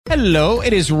Hello,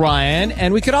 it is Ryan,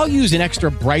 and we could all use an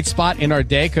extra bright spot in our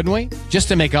day, couldn't we? Just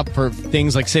to make up for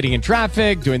things like sitting in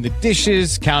traffic, doing the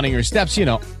dishes, counting your steps,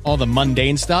 all the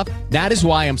mundane stuff. That is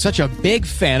why I'm such a big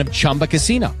fan of Chumba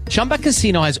Casino. Chumba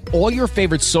Casino has all your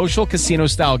favorite social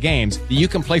casino-style games that you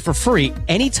can play for free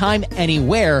anytime,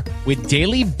 anywhere with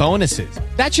daily bonuses.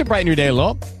 That should brighten your day a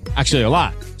little. Actually, a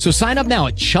lot. So sign up now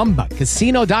at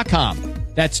ChumbaCasino.com.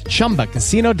 That's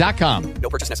ChumbaCasino.com. No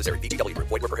purchase necessary. VGW Group.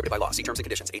 Void where prohibited by law. See terms and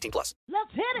conditions. 18+. Let's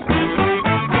hit it.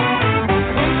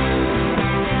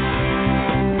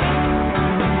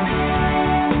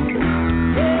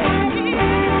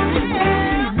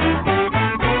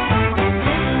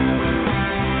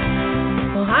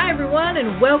 Well, hi, everyone,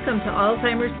 and welcome to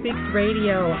Alzheimer Speaks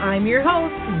Radio. I'm your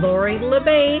host, Lori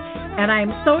LeBay, and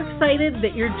I'm so excited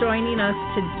that you're joining us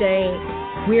today.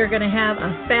 We are going to have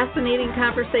a fascinating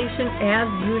conversation as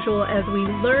usual as we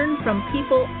learn from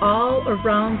people all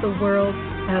around the world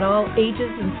at all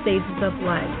ages and stages of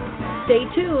life. Stay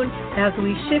tuned as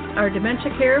we shift our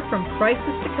dementia care from crisis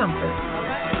to comfort. All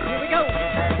right, here we go.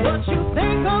 What you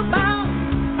think about,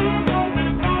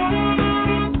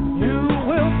 you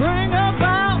will bring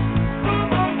about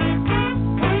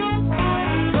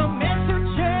dementia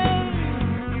change.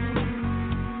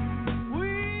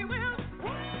 We will.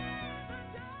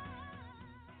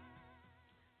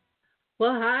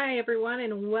 Well, hi, everyone,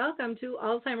 and welcome to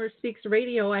Alzheimer Speaks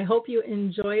Radio. I hope you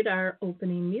enjoyed our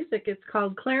opening music. It's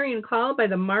called Clarion Call by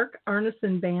the Mark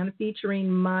Arneson Band featuring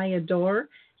My Adore,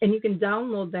 and you can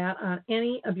download that on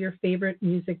any of your favorite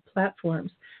music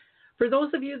platforms. For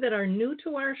those of you that are new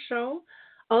to our show,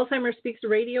 Alzheimer Speaks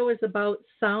Radio is about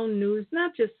sound news,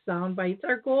 not just sound bites.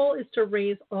 Our goal is to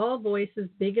raise all voices,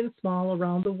 big and small,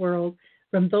 around the world,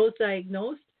 from those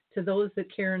diagnosed to those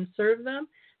that care and serve them,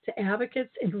 to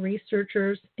advocates and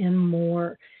researchers and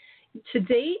more.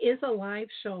 Today is a live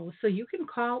show, so you can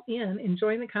call in and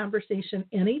join the conversation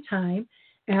anytime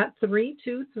at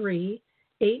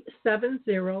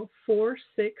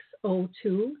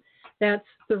 323-870-4602. That's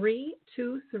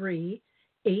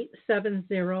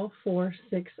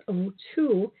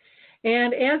 323-870-4602.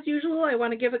 And as usual, I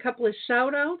want to give a couple of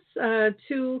shout-outs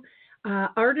to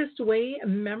Artist Way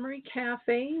Memory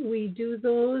Cafe. We do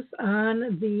those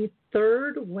on the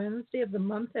third Wednesday of the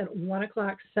month at 1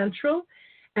 o'clock Central.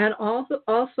 And also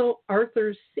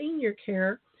Arthur's Senior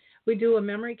Care. We do a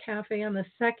Memory Cafe on the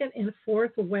second and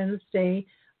fourth Wednesday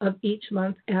of each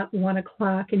month at 1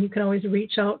 o'clock. And you can always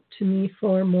reach out to me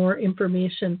for more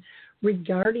information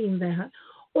regarding that.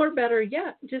 Or better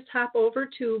yet, just hop over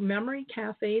to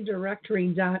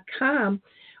memorycafedirectory.com,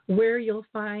 where you'll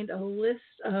find a list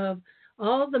of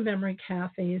all the memory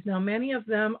cafes. Now, many of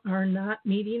them are not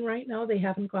meeting right now. They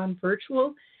haven't gone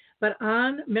virtual. But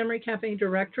on Memory Cafe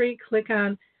Directory, click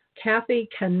on Cafe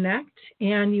Connect,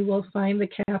 and you will find the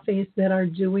cafes that are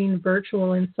doing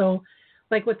virtual. And so,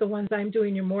 like with the ones I'm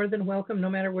doing, you're more than welcome, no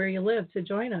matter where you live, to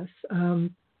join us.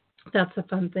 That's a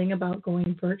fun thing about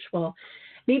going virtual.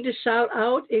 Need to shout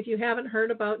out, if you haven't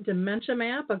heard about Dementia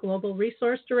Map, a global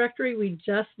resource directory we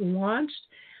just launched.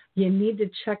 You need to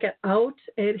check it out.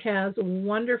 It has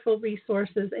wonderful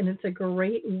resources, and it's a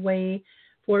great way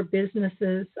for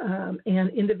businesses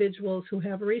and individuals who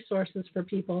have resources for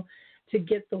people to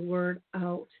get the word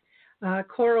out.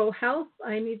 Coro Health,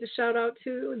 I need to shout out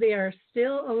to. They are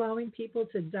still allowing people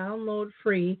to download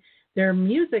free their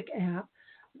music app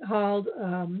called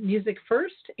Music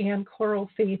First and Choral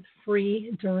Faith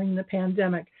Free during the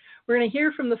pandemic. We're going to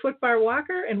hear from the Footbar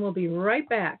Walker, and we'll be right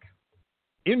back.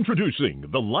 Introducing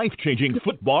the life-changing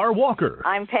Footbar Walker.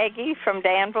 I'm Peggy from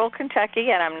Danville, Kentucky,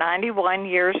 and I'm 91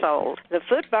 years old. The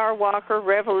Footbar Walker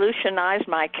revolutionized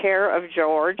my care of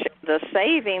George. The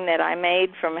saving that I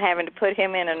made from having to put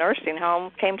him in a nursing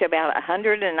home came to about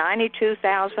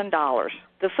 $192,000.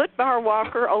 The Footbar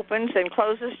Walker opens and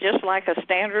closes just like a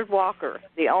standard walker.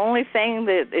 The only thing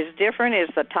that is different is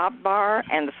the top bar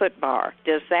and the foot bar.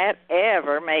 Does that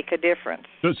ever make a difference?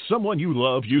 Does someone you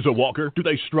love use a walker? Do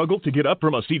they struggle to get up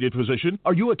from a seated position?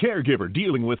 Are you a caregiver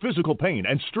dealing with physical pain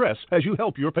and stress as you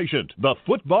help your patient? The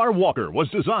Footbar Walker was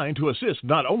designed to assist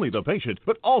not only the patient,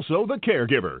 but also the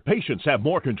caregiver. Patients have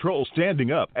more control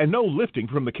standing up, and no lifting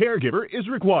from the caregiver is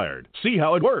required. See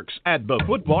how it works at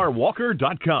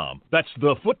thefootbarwalker.com. That's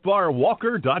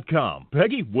thefootbarwalker.com.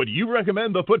 Peggy, would you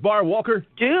recommend the Footbar Walker?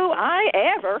 Do I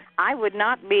ever? I would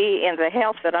not be in the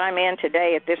health that I'm in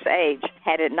today at this age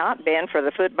had it not been for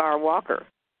the Footbar Walker.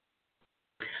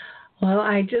 Well,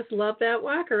 I just love that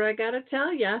walker, I got to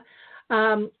tell you.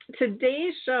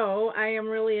 Today's show, I am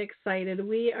really excited.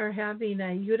 We are having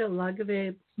Jytte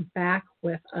Lokvig back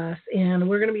with us, and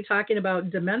we're going to be talking about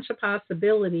dementia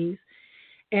possibilities.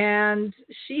 And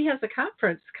she has a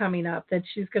conference coming up that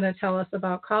she's going to tell us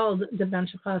about called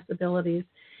Dementia Possibilities.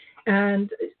 And,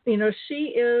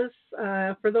 she is,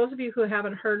 for those of you who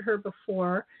haven't heard her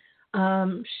before,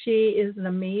 she is an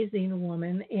amazing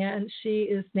woman, and she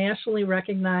is nationally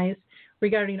recognized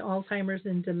regarding Alzheimer's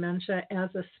and dementia as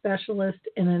a specialist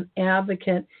and an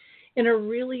advocate in a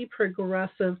really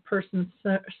progressive,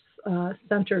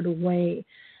 person-centered way.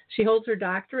 She holds her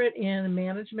doctorate in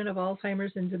management of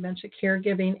Alzheimer's and dementia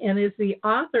caregiving and is the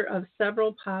author of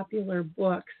several popular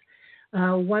books.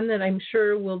 One that I'm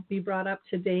sure will be brought up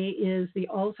today is the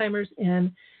Alzheimer's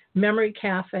and Memory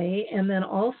Café, and then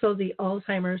also the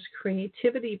Alzheimer's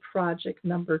Creativity Project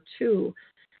 #2.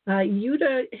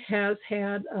 Jytte has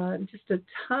had just a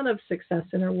ton of success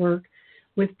in her work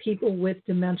with people with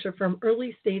dementia from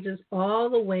early stages all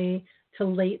the way to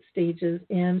late stages,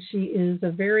 and she is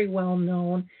a very well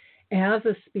known as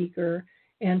a speaker,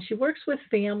 and she works with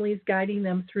families, guiding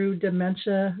them through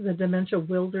dementia, the dementia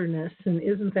wilderness, and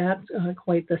isn't that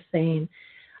quite the same?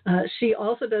 She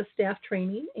also does staff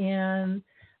training, and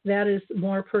that is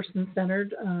more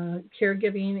person-centered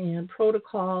caregiving and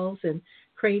protocols and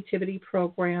creativity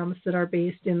programs that are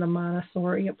based in the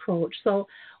Montessori approach. So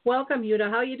welcome, Jytte.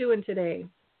 How are you doing today?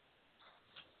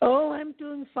 Oh, I'm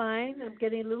doing fine. I'm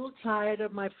getting a little tired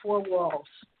of my four walls.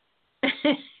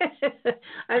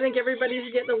 I think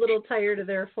everybody's getting a little tired of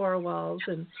their four walls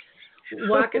and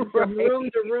walking from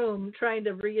room to room, trying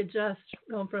to readjust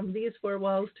from these four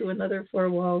walls to another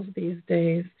four walls these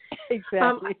days.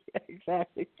 Exactly.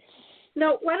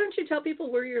 Now, why don't you tell people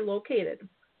where you're located?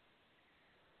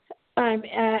 I'm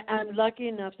lucky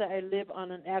enough that I live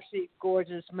on an absolutely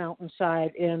gorgeous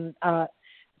mountainside in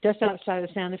just outside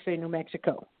of Santa Fe, New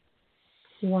Mexico.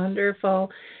 Wonderful.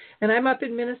 And I'm up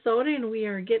in Minnesota, and we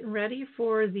are getting ready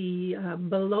for the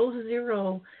below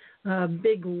zero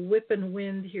big whipping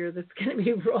wind here that's going to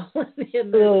be rolling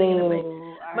in.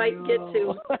 Might get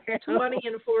to 20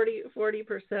 and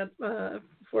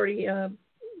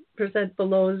 40%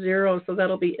 below zero, so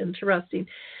that'll be interesting.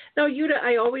 Now, Jytte,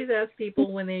 I always ask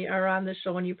people when they are on the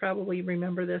show, and you probably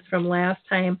remember this from last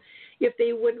time, if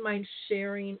they wouldn't mind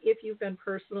sharing if you've been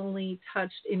personally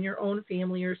touched in your own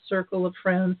family or circle of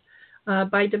friends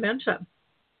by dementia.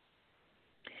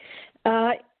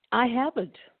 I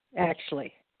haven't,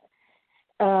 actually.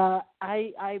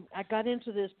 I got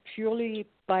into this purely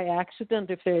by accident,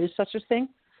 if there is such a thing.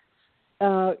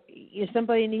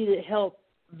 Somebody needed help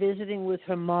visiting with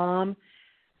her mom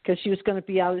because she was going to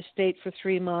be out of state for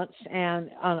 3 months and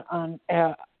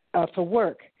for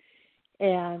work,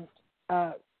 and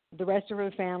the rest of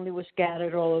her family was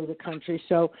scattered all over the country.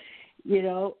 So,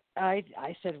 I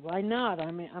said, why not?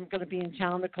 I mean, I'm going to be in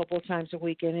town a couple of times a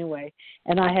week anyway,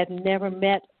 and I had never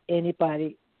met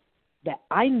anybody that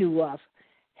I knew of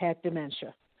had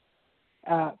dementia.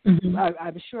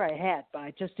 I'm sure I had,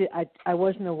 but I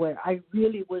wasn't aware. I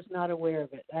really was not aware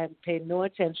of it. I paid no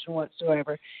attention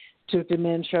whatsoever to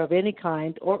dementia of any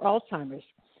kind or Alzheimer's.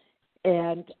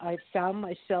 And I found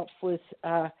myself with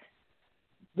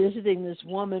visiting this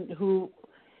woman who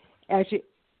actually,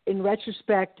 in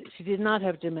retrospect, she did not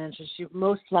have dementia. She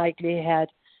most likely had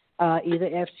either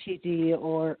FTD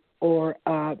or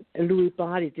Lewy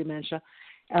body dementia,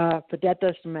 but that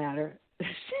doesn't matter. The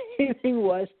same thing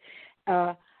was,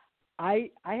 I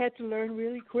had to learn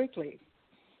really quickly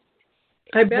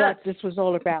what this was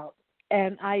all about.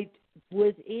 And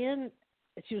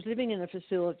she was living in a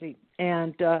facility,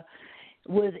 and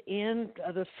within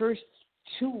the first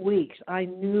 2 weeks, I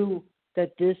knew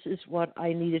that this is what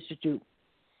I needed to do.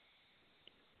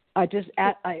 I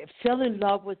fell in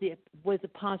love with the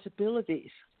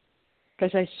possibilities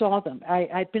because I saw them.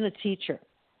 I'd been a teacher.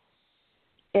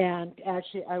 And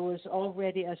actually, I was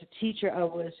already, as a teacher, I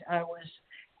was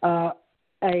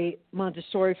a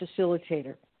Montessori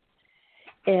facilitator.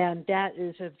 And that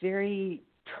is a very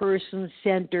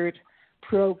person-centered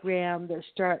program that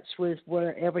starts with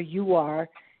wherever you are.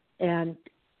 And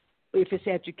if it's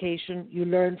education, you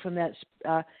learn from that,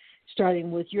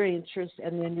 starting with your interests,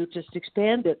 and then you just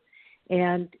expand it.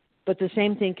 But the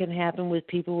same thing can happen with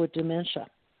people with dementia.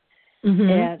 Mm-hmm.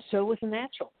 And so it was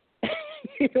natural,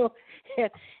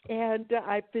 And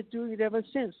I've been doing it ever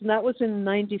since. And that was in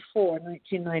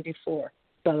 1994,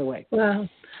 by the way. Wow.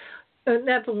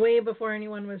 That's way before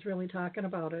anyone was really talking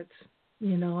about it.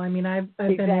 I've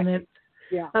been in it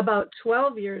about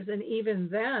 12 years, and even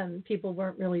then people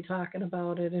weren't really talking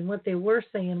about it. And what they were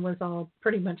saying was all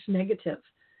pretty much negative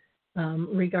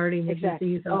regarding the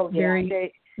disease.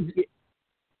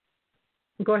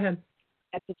 Go ahead.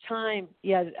 At the time,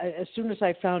 as soon as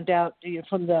I found out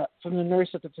from the nurse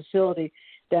at the facility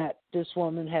that this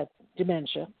woman had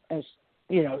dementia, as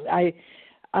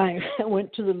I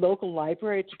went to the local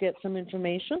library to get some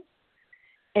information.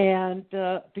 And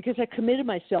because I committed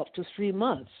myself to 3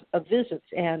 months of visits,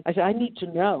 and I said, I need to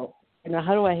know,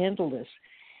 how do I handle this?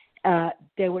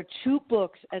 There were 2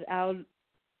 books at our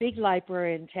big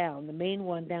library in town, the main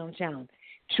one downtown,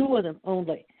 2 of them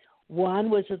only. One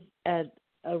was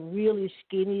a really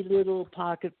skinny little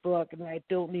pocket book, and I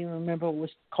don't even remember what it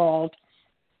was called.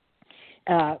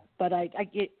 But I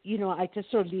get, I just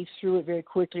sort of leafed through it very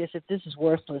quickly. I said, this is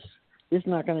worthless. This is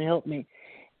not going to help me.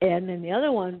 And then the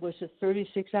other one was a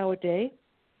 36-hour day,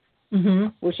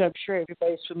 which I'm sure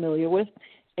everybody's familiar with.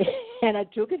 And I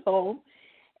took it home,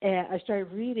 and I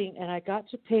started reading, and I got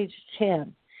to page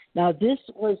 10. Now, this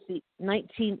was the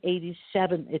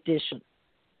 1987 edition.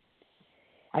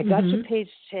 I got to page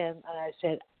 10, and I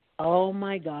said, oh,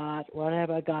 my God, what have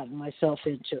I gotten myself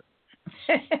into?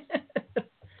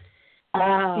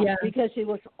 Because it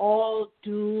was all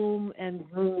doom and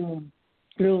gloom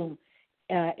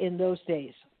in those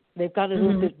days. They've got a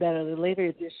little bit better. The later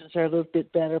editions are a little bit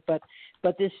better, but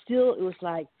there's still, it was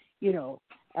like,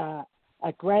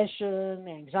 aggression,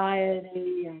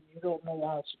 anxiety, and you don't know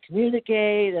how to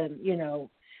communicate, and,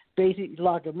 basically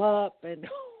lock them up, and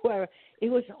whatever. It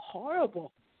was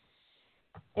horrible.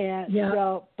 And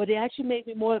so, but it actually made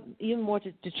me even more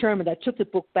determined. I took the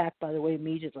book back, by the way,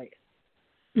 immediately.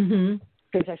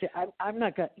 Because I said, I'm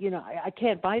not going to, I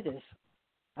can't buy this.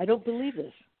 I don't believe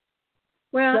this.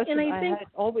 Well, and I think had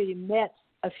already met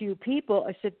a few people.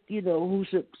 I said, who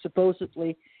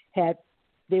supposedly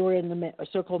they were in the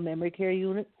so-called memory care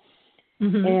unit,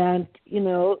 and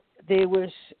they were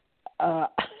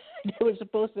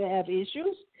supposed to have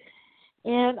issues,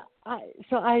 and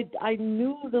I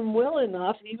knew them well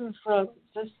enough, even from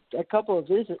just a couple of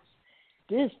visits.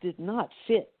 This did not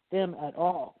fit them at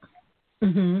all.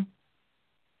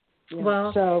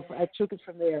 Well, so I took it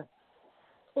from there.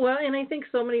 Well, and I think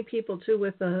so many people, too,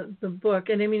 with the book,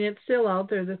 and I mean, it's still out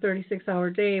there, the 36-hour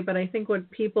day, but I think what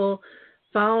people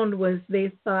found was they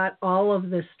thought all of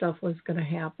this stuff was going to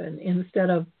happen instead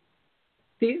of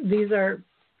these are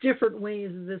different ways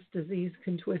this disease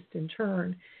can twist and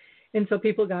turn. And so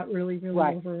people got really,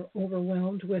 really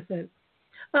overwhelmed with it.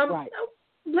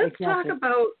 Let's talk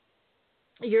about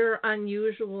your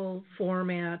unusual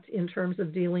format in terms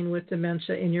of dealing with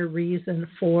dementia and your reason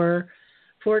for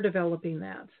developing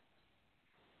that.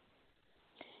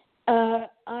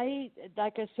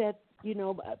 Like I said,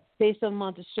 based on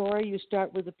Montessori, you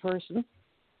start with a person.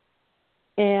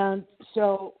 And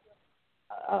so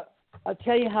I'll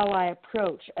tell you how I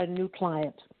approach a new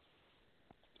client.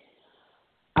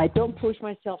 I don't push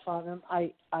myself on them.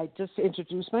 I just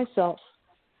introduce myself,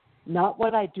 not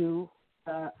what I do,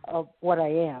 of what I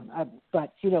am,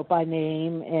 but, by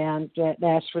name, and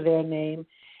ask for their name,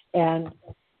 and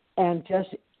just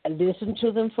listen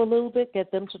to them for a little bit,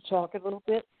 get them to talk a little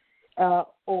bit,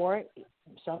 or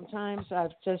sometimes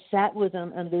I've just sat with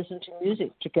them and listened to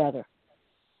music together.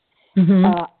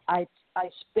 I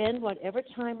spend whatever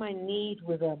time I need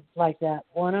with them like that,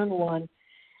 one-on-one,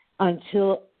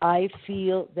 until I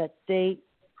feel that they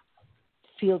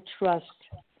feel trust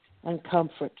and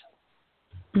comfort,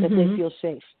 that they feel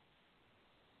safe.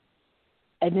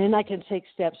 And then I can take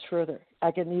steps further.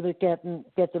 I can either get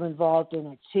them involved in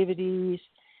activities.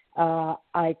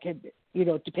 I could,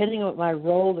 depending on what my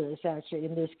role is, actually,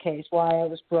 in this case, why I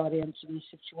was brought into this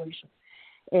situation.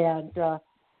 And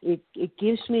it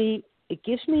gives me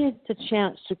the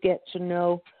chance to get to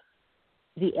know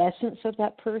the essence of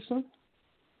that person.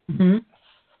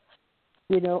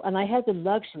 And I had the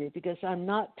luxury, because I'm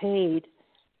not paid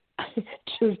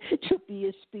to be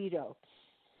a Speedo.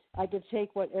 I can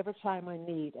take whatever time I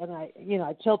need, and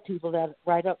I tell people that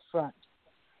right up front.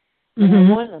 And I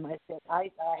warn them. I said, I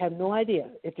have no idea.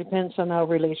 It depends on our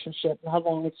relationship and how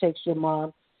long it takes your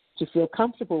mom to feel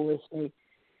comfortable with me.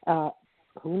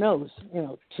 Who knows?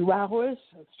 2 hours,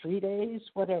 3 days,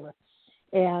 whatever.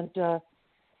 And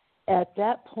at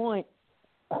that point,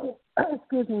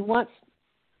 once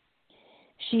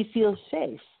she feels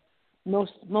safe.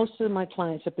 Most of my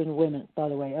clients have been women, by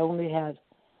the way. I only had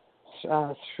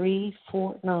about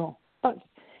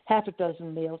half a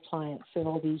dozen male clients in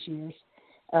all these years.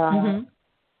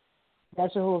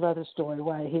 That's a whole other story,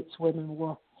 why it hits women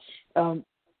more.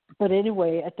 But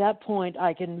anyway, at that point,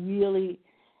 I can really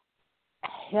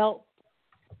help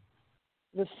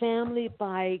the family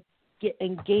by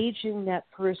engaging that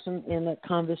person in a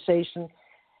conversation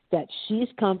that she's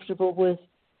comfortable with,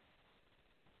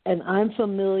 and I'm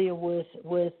familiar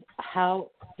with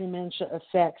how dementia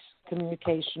affects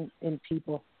communication in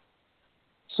people.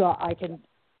 So I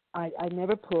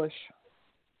never push.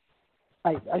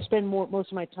 I spend most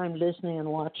of my time listening and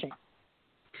watching.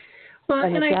 Well,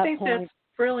 and I that think point, that's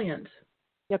brilliant.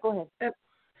 Yeah, go ahead.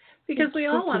 Because we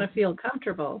all want to feel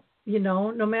comfortable,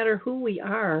 no matter who we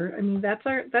are. I mean, that's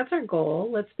our goal.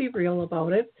 Let's be real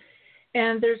about it.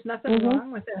 And there's nothing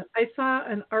wrong with it. I saw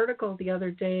an article the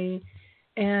other day,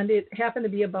 and it happened to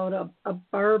be about a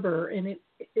barber, and it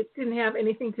didn't have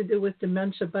anything to do with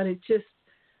dementia, but it just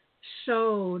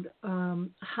showed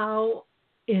how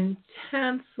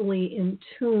intensely in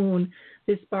tune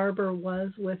this barber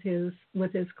was with his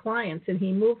clients. And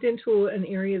he moved into an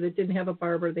area that didn't have a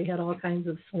barber. They had all kinds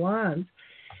of salons.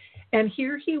 And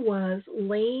here he was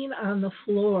laying on the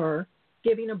floor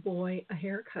giving a boy a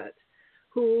haircut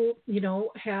who,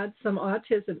 had some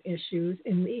autism issues,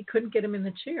 and he couldn't get him in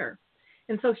the chair.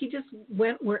 And so he just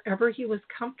went wherever he was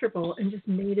comfortable and just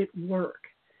made it work.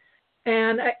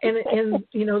 And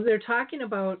they're talking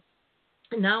about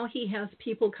now he has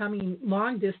people coming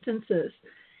long distances,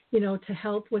 to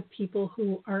help with people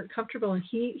who aren't comfortable. And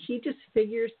he just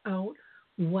figures out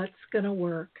what's going to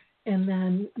work and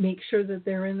then make sure that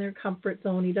they're in their comfort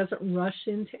zone. He doesn't rush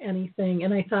into anything.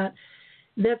 And I thought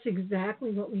that's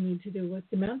exactly what we need to do with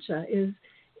dementia is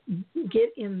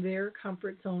get in their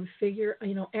comfort zone,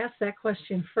 ask that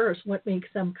question first, what makes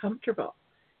them comfortable?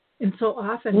 And so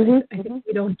often I think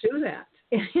we don't do that.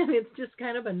 And it's just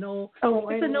kind of a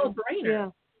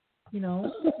no-brainer. Yeah.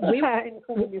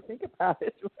 When you think about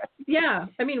it. Right? Yeah.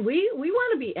 I mean, we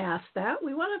want to be asked that.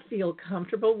 We want to feel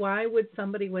comfortable. Why would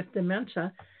somebody with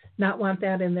dementia not want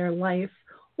that in their life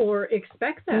or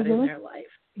expect that in their life?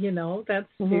 That's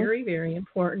very, very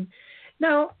important.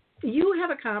 Now, you have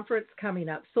a conference coming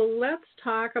up. So let's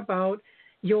talk about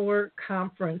your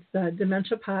conference, the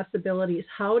Dementia Possibilities.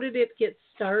 How did it get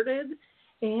started,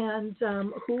 and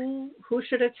who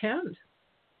should attend?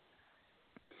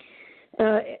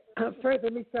 First,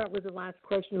 let me start with the last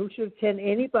question. Who should attend?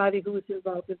 Anybody who is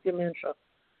involved with dementia,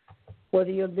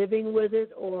 whether you're living with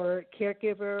it or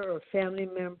caregiver or family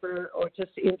member or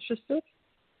just interested.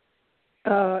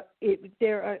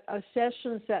 There are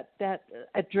sessions that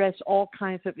address all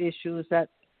kinds of issues that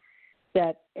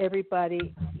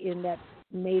everybody in that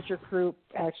major group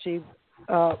actually,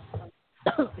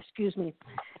 excuse me,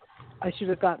 I should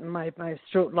have gotten my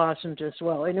throat lozenge as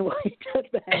well. Anyway, it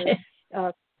doesn't matter.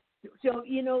 So,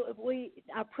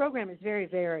 our program is very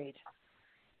varied,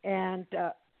 and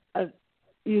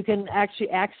you can actually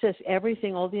access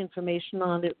everything, all the information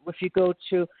on it, if you go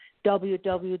to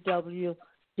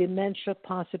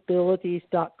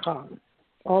www.dementiapossibilities.com,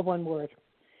 all one word,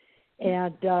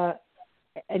 and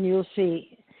you'll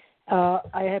see.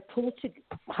 I have pulled to.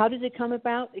 How did it come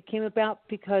about? It came about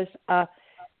because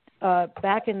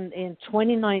back in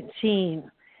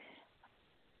 2019,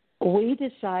 we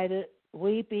decided.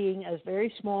 We, being a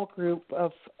very small group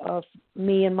of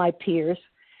me and my peers,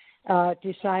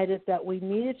 decided that we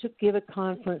needed to give a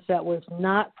conference that was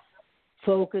not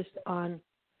focused on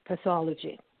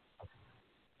pathology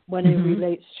when it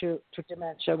relates to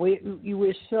dementia.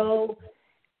 We're so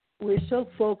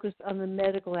focused on the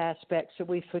medical aspects that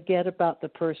we forget about the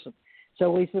person.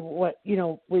 So we said,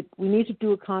 we need to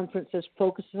do a conference that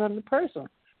focuses on the person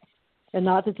and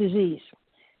not the disease.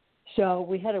 So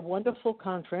we had a wonderful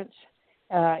conference.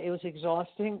 It was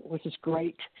exhausting, which is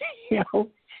great.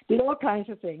 Did all kinds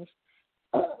of things.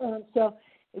 So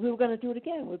we were going to do it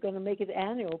again. We were going to make it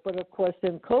annual, but of course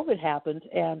then COVID happened,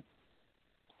 and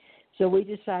so we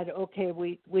decided, okay,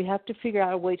 we have to figure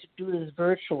out a way to do this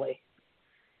virtually,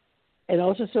 and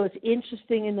also so it's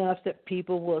interesting enough that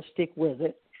people will stick with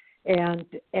it, and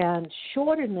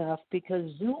short enough because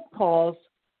Zoom calls.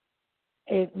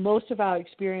 Most of our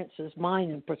experiences,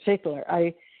 mine in particular,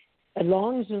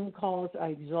 long Zoom calls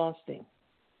are exhausting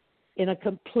in a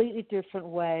completely different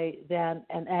way than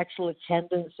an actual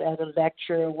attendance at a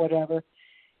lecture or whatever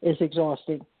is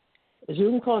exhausting.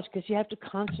 Zoom calls, because you have to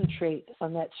concentrate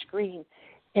on that screen.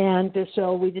 And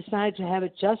so we decided to have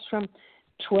it just from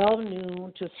 12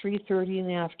 noon to 3:30 in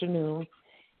the afternoon,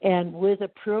 and with a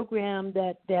program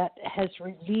that has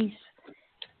release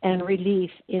and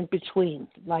relief in between,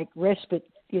 like respite,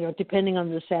 depending on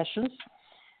the sessions.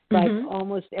 Like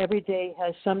almost every day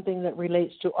has something that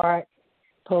relates to art,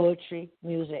 poetry,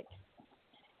 music,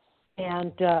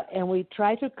 and we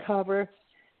try to cover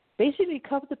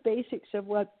the basics of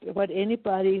what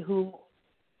anybody who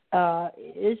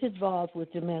is involved with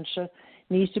dementia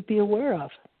needs to be aware of.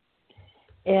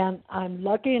 And I'm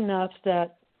lucky enough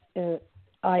that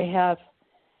I have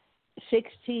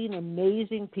 16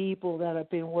 amazing people that I've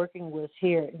been working with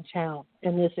here in town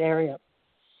in this area.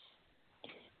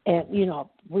 And,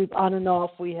 we've on and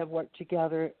off, we have worked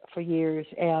together for years,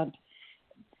 and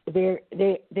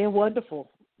they're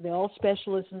wonderful. They're all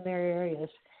specialists in their areas.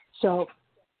 So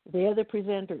they're the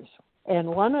presenters. And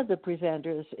one of the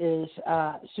presenters is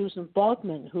Susan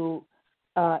Baldwin, who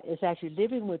is actually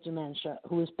living with dementia,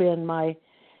 who has been my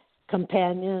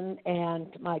companion and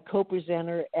my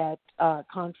co-presenter at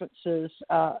conferences,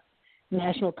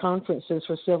 national conferences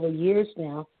for several years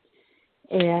now.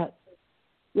 And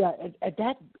yeah,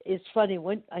 that is funny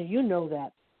when you know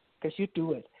that because you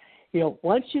do it.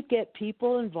 Once you get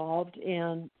people involved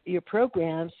in your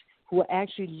programs who are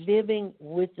actually living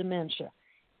with dementia,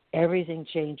 everything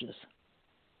changes.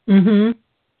 Mhm.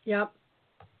 Yep.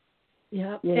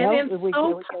 Yep. And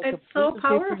it's so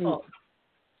powerful.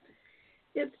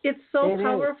 It's so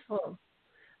powerful.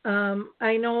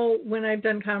 I know when I've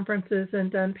done conferences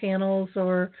and done panels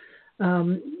or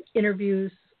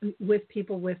interviews with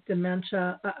people with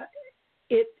dementia,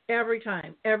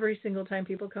 every single time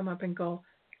people come up and go,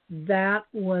 that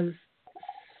was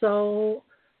so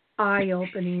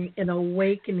eye-opening and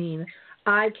awakening.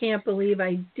 I can't believe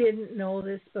I didn't know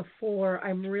this before.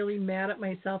 I'm really mad at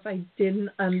myself. I didn't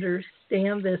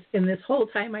understand this. And this whole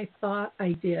time I thought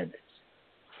I did.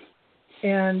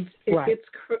 And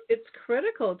it's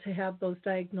critical to have those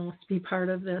diagnosed be part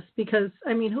of this because,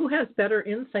 I mean, who has better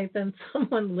insight than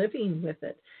someone living with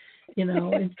it?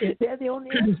 They're the only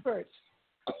experts.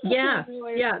 Yeah,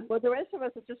 yeah. Well, the rest of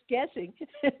us are just guessing.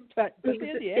 but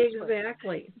they're the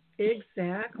experts.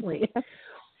 Exactly. Yeah.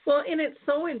 Well, and it's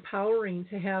so empowering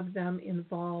to have them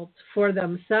involved for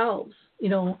themselves,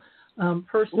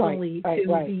 personally,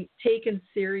 to be taken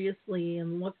seriously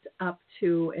and looked up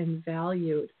to and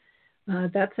valued.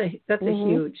 That's a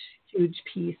huge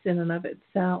piece in and of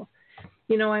itself.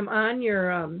 I'm on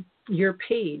your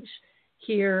page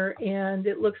here, and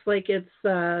it looks like it's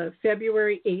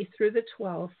February 8th through the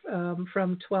 12th,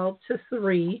 from 12 to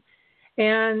 3.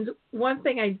 And one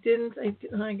thing I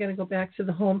got to go back to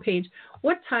the home page.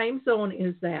 What time zone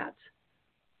is that?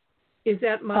 Is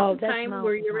that mountain time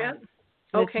where you're at?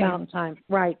 Okay. It's mountain time,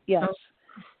 right? Yes.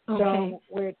 Oh, okay. So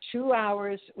we're 2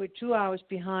 hours. We're 2 hours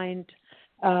behind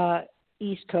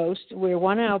East Coast. We're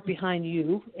 1 hour behind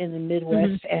you in the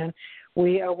Midwest, and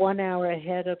we are 1 hour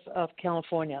ahead of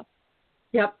California.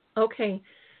 Yep. Okay.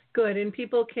 Good. And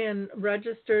people can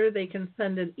register. They can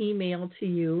send an email to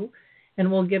you,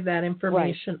 and we'll give that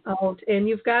information out. And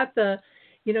you've got the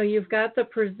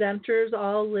presenters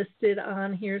all listed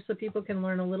on here, so people can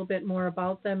learn a little bit more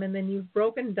about them. And then you've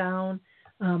broken down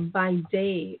by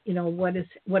day, what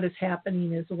is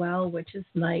happening as well, which is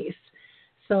nice.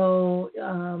 So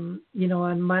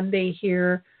on Monday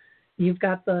here, you've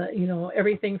got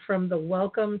everything from the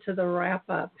welcome to the wrap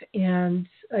up. And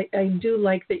I do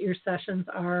like that your sessions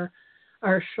are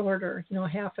shorter,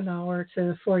 half an hour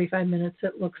to 45 minutes,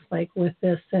 it looks like, with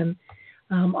this. And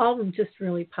all just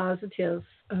really positive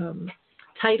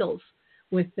titles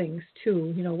with things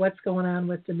too. What's going on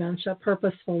with dementia,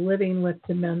 purposeful living with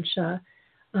dementia,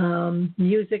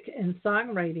 music and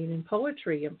songwriting and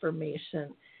poetry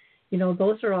information.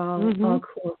 Those are all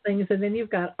cool things. And then you've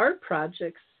got art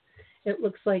projects, it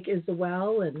looks like, as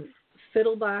well, and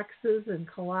fiddle boxes and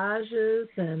collages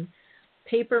and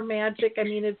paper magic. I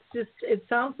mean, it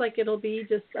sounds like it'll be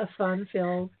just a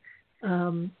fun-filled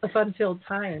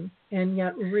time, and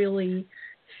yet really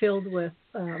filled with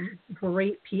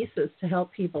great pieces to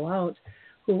help people out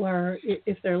who are,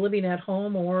 if they're living at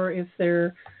home or if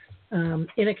they're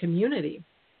in a community,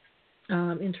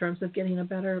 in terms of getting a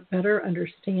better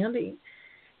understanding.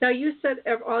 Now, you said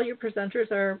all your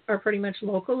presenters are pretty much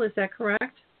local. Is that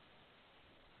correct?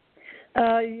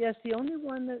 Yes, the only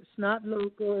one that's not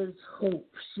local is Hope.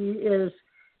 She is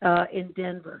in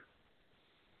Denver.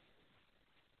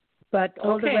 But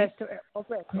all the rest,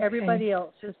 everybody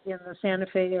else is in the Santa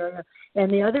Fe area.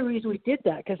 And the other reason we did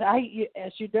that, because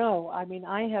as you know,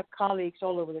 I have colleagues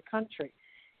all over the country.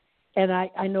 And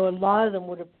I know a lot of them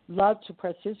would have loved to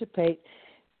participate.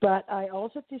 But I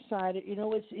also decided,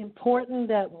 it's important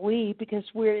that because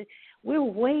we're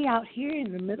way out here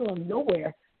in the middle of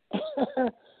nowhere.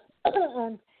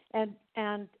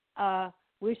 and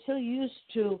we're so used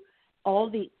to all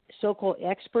the so-called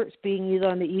experts being either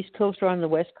on the East Coast or on the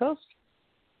West Coast.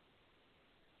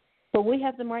 But we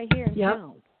have them right here in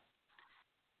town.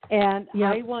 And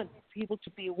I want people to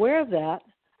be aware of that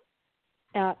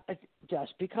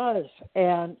just because.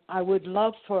 And I would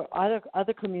love for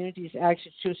other communities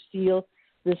actually to steal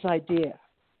this idea.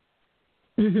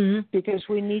 Mm-hmm. Because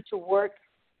we need to work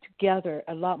together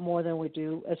a lot more than we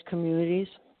do as communities.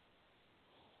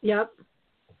 Yep.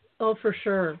 Oh, for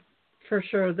sure. For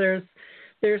sure. There's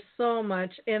so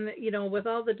much. And, with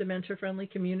all the dementia-friendly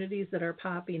communities that are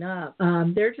popping up,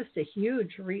 they're just a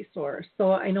huge resource.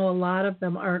 So I know a lot of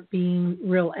them aren't being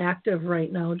real active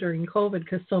right now during COVID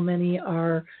because so many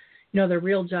are, their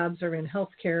real jobs are in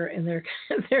healthcare, and they're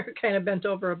kind of bent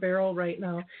over a barrel right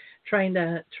now, trying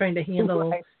to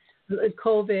handle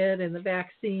COVID and the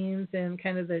vaccines and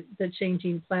kind of the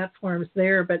changing platforms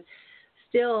there. But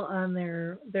still, on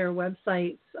their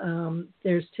websites,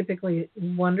 there's typically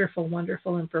wonderful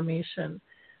information,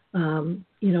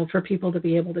 for people to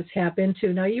be able to tap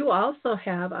into. Now, you also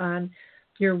have on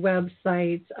your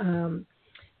website,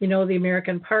 the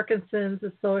American Parkinson's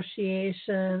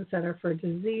Association, Center for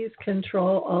Disease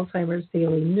Control, Alzheimer's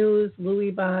Daily News,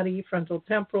 Lewy Body, Frontal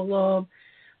Temporal Lobe,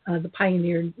 the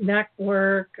Pioneer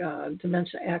Network,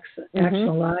 Dementia Action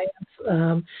Alliance.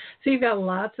 So you've got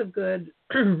lots of good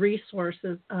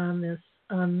resources on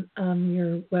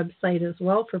your website as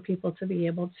well for people to be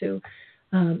able to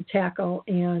tackle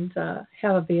and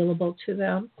have available to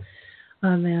them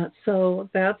on that. So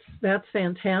that's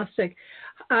fantastic.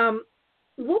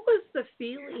 What was the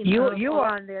feeling? You're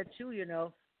on there too,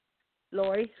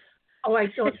 Lori. Oh, I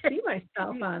don't see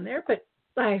myself on there, but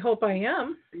I hope I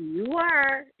am. You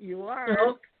are.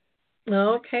 Okay.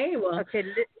 Well. Okay.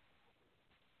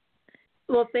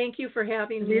 Well, thank you for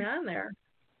having me on there.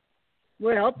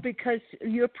 Well, because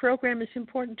your program is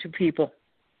important to people.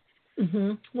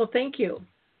 Mm-hmm. Well, thank you.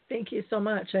 Thank you so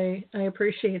much. I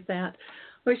appreciate that.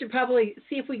 We should probably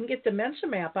see if we can get Dementia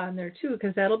Map on there too,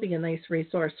 because that'll be a nice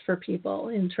resource for people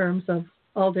in terms of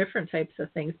all different types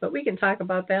of things. But we can talk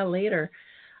about that later.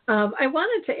 I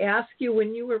wanted to ask you,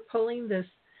 when you were pulling this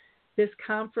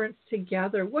conference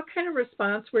together, what kind of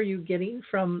response were you getting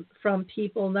from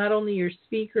people, not only your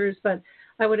speakers, but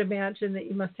I would imagine that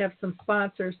you must have some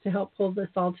sponsors to help pull this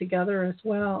all together as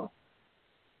well.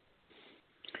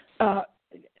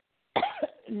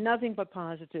 Nothing but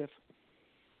positive.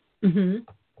 Mm-hmm.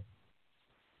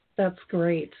 That's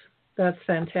great. That's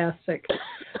fantastic.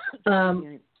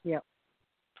 Yeah.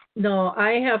 No,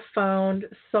 I have found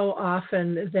so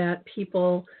often that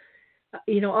people,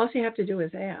 all you have to do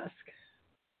is ask,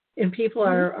 and people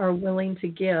are willing to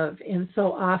give. And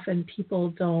so often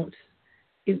people don't,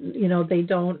 they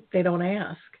don't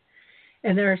ask.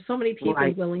 And there are so many people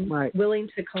willing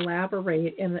to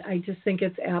collaborate, and I just think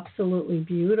it's absolutely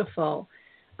beautiful.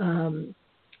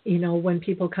 When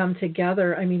people come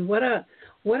together. I mean, what a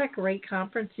great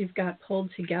conference you've got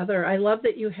pulled together. I love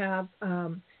that you have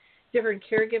different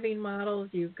caregiving models.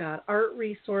 You've got art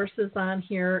resources on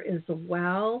here as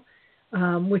well,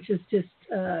 which is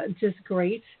just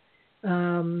great.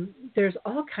 There's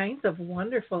all kinds of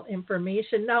wonderful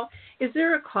information. Now, is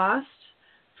there a cost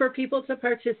for people to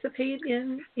participate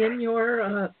in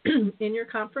your in your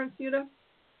conference, Jytte?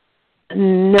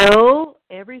 No,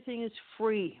 everything is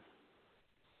free.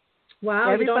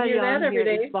 Wow, everybody you don't hear that every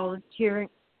day. Is volunteering.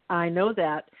 I know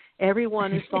that.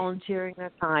 Everyone is volunteering their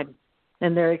time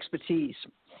and their expertise.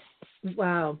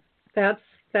 Wow, that's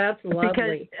lovely.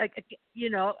 Because,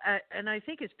 and I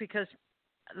think it's because,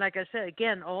 like I said,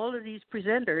 again, all of these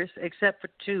presenters, except for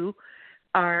two,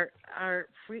 are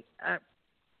free.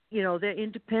 They're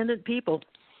independent people,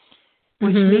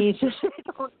 which means they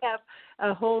don't have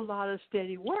a whole lot of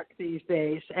steady work these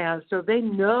days, and so they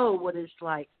know what it's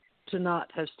like to not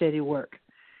have steady work.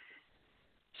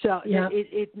 So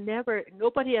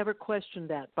nobody ever questioned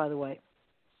that, by the way.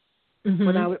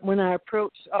 Mm-hmm. When I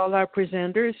approached all our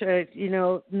presenters,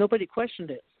 nobody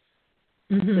questioned it.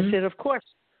 Mm-hmm. They said, of course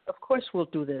we'll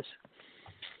do this.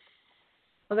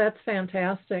 Well, that's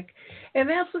fantastic. And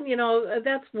that's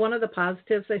that's one of the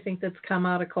positives I think that's come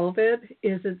out of COVID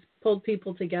is it's pulled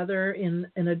people together in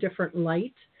a different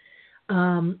light.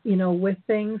 With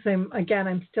things.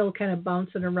 I'm still kind of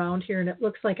bouncing around here, and it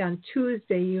looks like on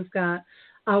Tuesday you've got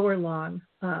hour-long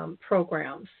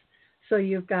programs. So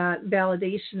you've got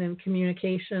validation and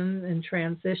communication and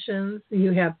transitions.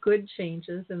 You have good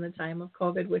changes in the time of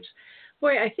COVID, which,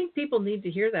 boy, I think people need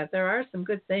to hear that. There are some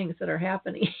good things that are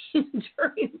happening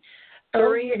during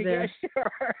this.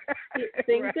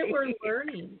 Things that we're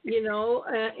learning,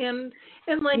 and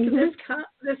like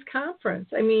this conference.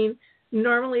 I mean,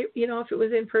 normally, if it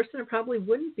was in person, it probably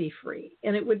wouldn't be free,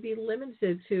 and it would be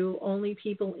limited to only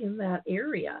people in that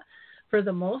area for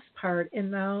the most part. And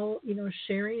now,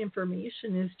 sharing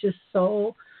information is just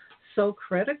so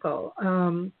critical.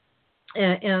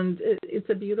 And it's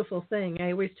a beautiful thing.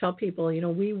 I always tell people,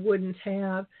 we wouldn't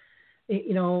have,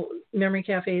 memory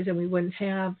cafes, and we wouldn't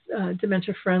have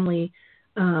dementia-friendly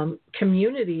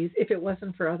communities if it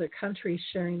wasn't for other countries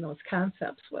sharing those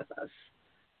concepts with us.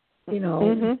 But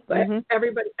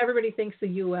everybody thinks the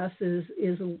U.S. is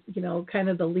kind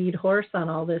of the lead horse on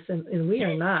all this, and we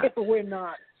are not. We're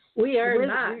not. We are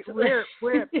not.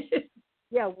 We're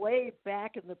way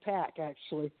back in the pack,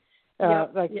 actually.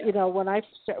 You know, when I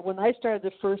started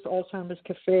the first Alzheimer's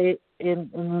Café in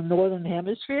the Northern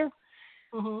Hemisphere,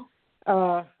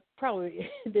 probably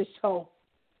this whole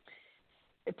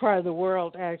part of the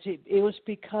world, actually, it was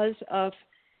because of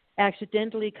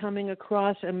accidentally coming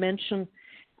across a mention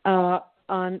on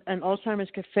an Alzheimer's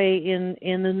Café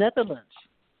in the Netherlands.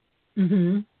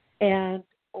 And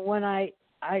when I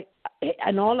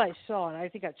all I saw, and I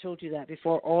think I told you that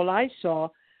before, all I saw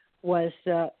was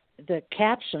the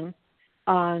caption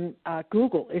on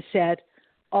Google. It said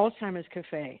Alzheimer's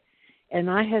Café. And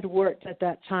I had worked at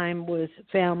that time with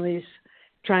families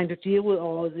trying to deal with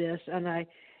all of this, and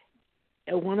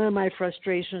one of my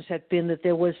frustrations had been that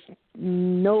there was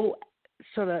no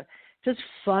sort of just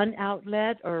fun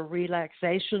outlet or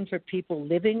relaxation for people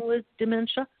living with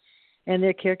dementia and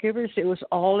their caregivers. It was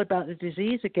all about the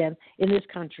disease again in this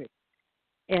country.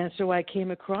 And so I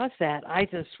came across that. I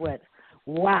just went,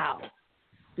 wow,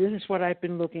 this is what I've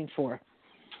been looking for.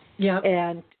 Yeah.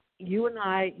 And you and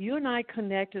I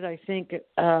connected, I think,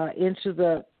 into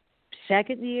the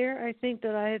second year, I think,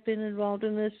 that I had been involved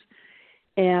in this.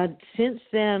 And since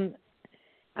then,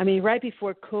 I mean, right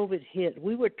before COVID hit,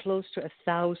 we were close to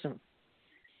 1,000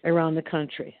 around the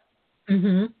country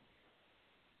from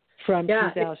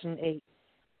 2008.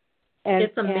 And,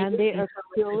 it's amazing and they are how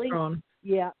filling,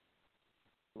 yeah,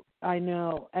 I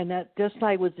know. And that just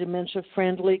like with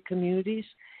dementia-friendly communities,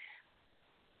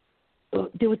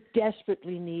 they were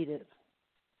desperately needed.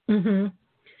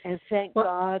 And thank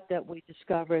God that we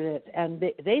discovered it. And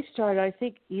they started, I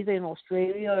think, either in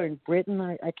Australia or in Britain.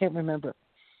 I can't remember.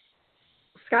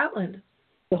 Scotland.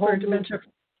 The whole dementia.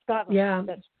 Scotland. Yeah.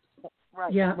 That's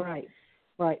right. Yeah.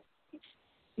 Right.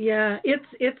 Yeah,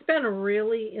 it's been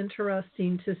really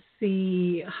interesting to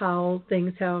see how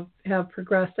things have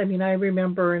progressed. I mean, I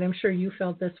remember, and I'm sure you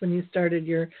felt this when you started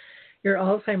your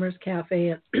Alzheimer's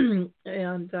Cafe, and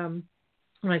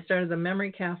when I started the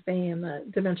Memory Cafe in the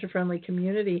dementia-friendly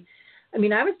community. I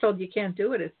mean, I was told you can't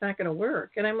do it; it's not going to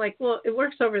work. And I'm like, well, it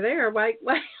works over there. Why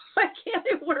can't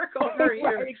it work over here?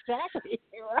 Right, exactly.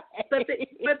 Right.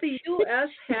 But the U.S.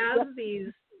 has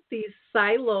these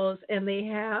silos, and they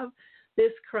have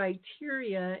this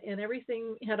criteria, and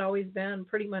everything had always been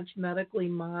pretty much medically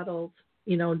modeled,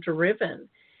 driven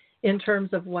in terms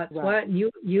of what's what. And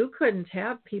you couldn't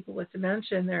have people with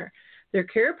dementia and their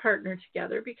care partner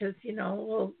together because,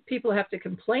 people have to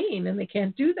complain and they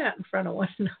can't do that in front of one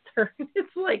another.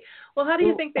 It's like, well, how do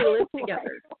you think they live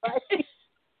together?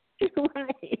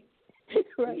 Right.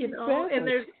 And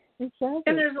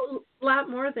there's a lot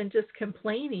more than just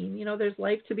complaining. There's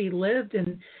life to be lived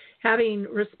and having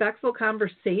respectful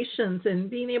conversations and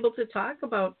being able to talk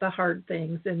about the hard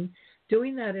things and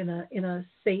doing that in a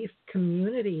safe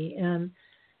community. And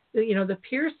the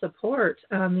peer support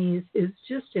on these is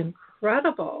just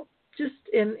incredible.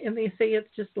 And they say it's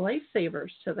just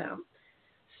lifesavers to them.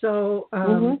 So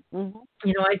I'm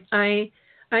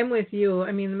with you.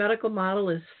 I mean, the medical model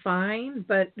is fine,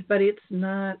 but it's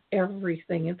not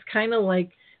everything. It's kind of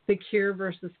like the cure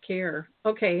versus care.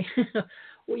 Okay,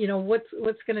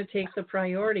 what's going to take the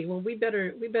priority? Well, we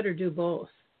better do both.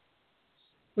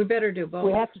 We better do both.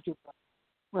 We have to do both.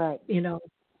 Right.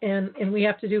 And we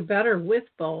have to do better with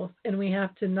both, and we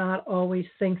have to not always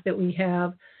think that we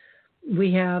have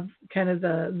kind of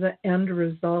the end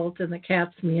result and the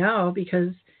cat's meow,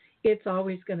 because it's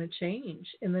always going to change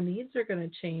and the needs are going to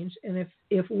change. And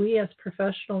if we as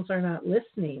professionals are not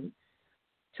listening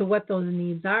to what those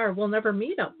needs are, we'll never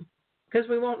meet them because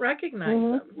we won't recognize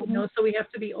them. So we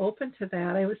have to be open to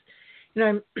that.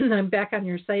 I'm back on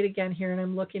your site again here, and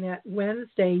I'm looking at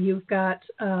Wednesday. You've got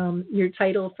your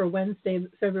title for Wednesday,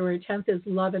 February 10th, is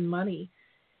Love and Money.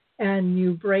 And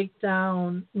you break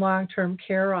down long-term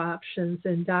care options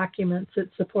and documents that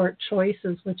support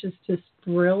choices, which is just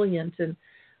brilliant. And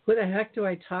who the heck do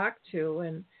I talk to?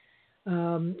 And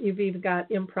you've even got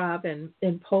improv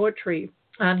and poetry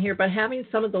on here. But having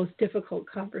some of those difficult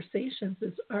conversations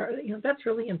that's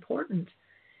really important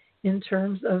in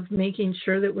terms of making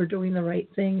sure that we're doing the right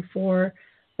thing for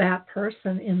that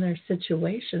person in their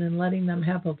situation and letting them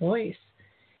have a voice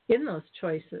in those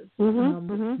choices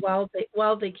while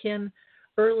they can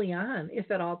early on, if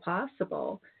at all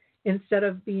possible, instead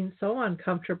of being so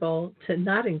uncomfortable to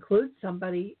not include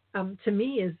somebody, to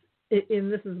me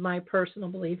and this is my personal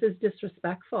belief, is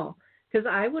disrespectful, because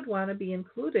I would want to be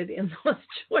included in those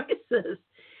choices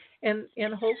and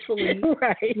hopefully,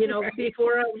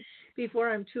 before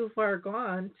I'm too far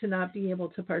gone to not be able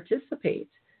to participate,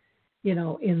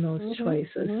 in those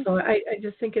choices. So I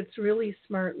just think it's really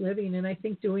smart living. And I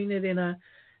think doing it in a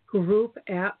group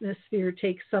atmosphere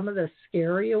takes some of the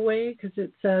scary away, because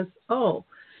it says, oh,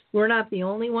 we're not the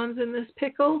only ones in this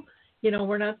pickle.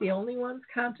 we're not the only ones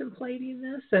contemplating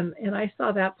this. And I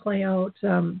saw that play out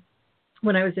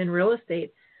when I was in real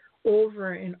estate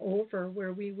over and over,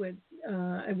 where we would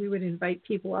invite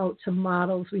people out to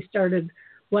models. We started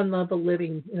one level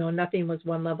living. Nothing was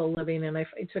one level living, and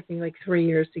it took me like 3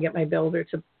 years to get my builder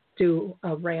to do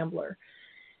a Rambler.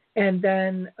 And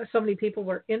then so many people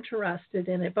were interested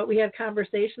in it, but we had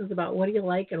conversations about what do you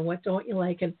like and what don't you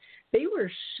like, and they were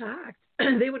shocked.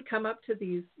 They would come up to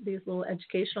these little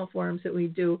educational forums that we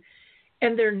do,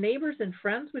 and their neighbors and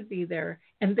friends would be there,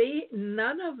 and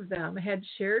none of them had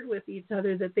shared with each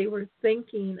other that they were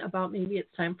thinking about maybe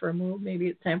it's time for a move, maybe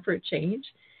it's time for a change.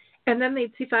 And then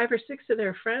they'd see 5 or 6 of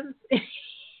their friends in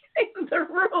the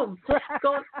room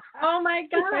going, oh my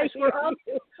gosh,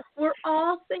 we're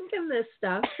all thinking this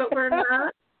stuff, but we're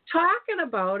not talking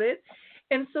about it.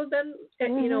 And so then, they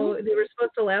were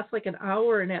supposed to last like an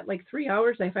hour, and at like 3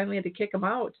 hours, I finally had to kick them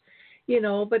out,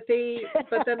 but then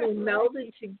they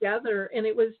melded together, and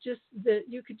it was just that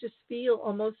you could just feel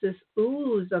almost this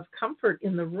ooze of comfort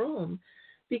in the room,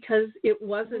 because it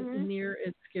wasn't near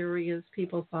as scary as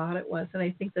people thought it was. And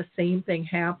I think the same thing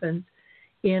happens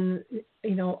in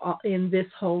this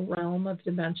whole realm of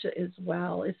dementia as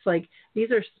well. It's like,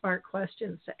 these are smart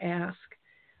questions to ask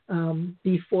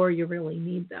before you really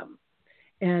need them.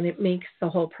 And it makes the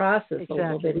whole process a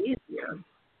little bit easier,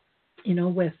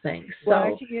 with things.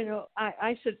 Well,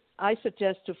 I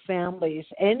suggest to families,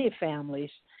 any families,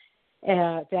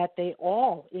 that they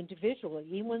all individually,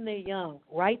 even when they're young,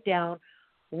 write down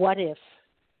what if.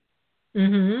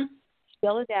 Mm-hmm.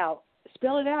 Spell it out.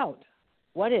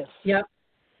 What if? Yep.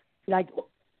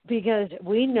 Because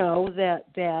we know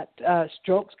that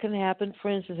strokes can happen, for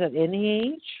instance, at any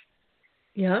age.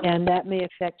 Yeah. And that may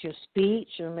affect your speech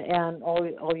and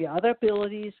all your other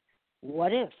abilities.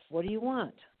 What if? What do you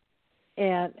want?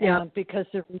 And because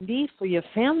the relief for your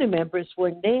family members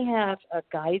when they have a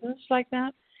guidance like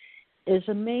that is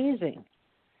amazing.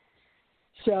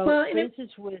 So, for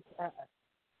instance, with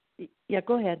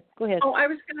go ahead. Oh, I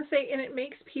was going to say, and it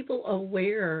makes people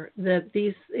aware that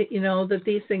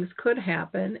these things could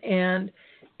happen, and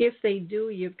if they do,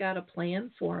 you've got a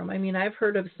plan for them. I mean, I've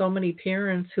heard of so many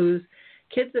parents whose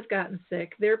kids have gotten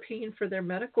sick, they're paying for their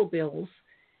medical bills,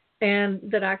 and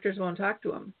the doctors won't talk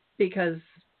to them because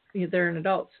they're an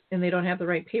adult and they don't have the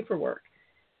right paperwork.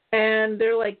 And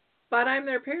they're like, but I'm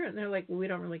their parent. And they're like, well, we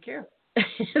don't really care.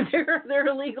 they're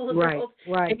a legal adult,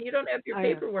 right. and you don't have your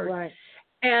paperwork. Right.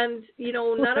 And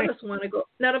none of us want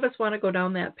to go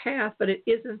down that path, but it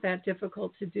isn't that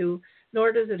difficult to do,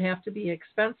 nor does it have to be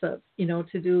expensive,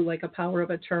 to do like a power of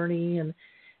attorney and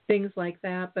things like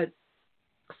that. But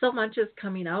so much is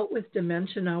coming out with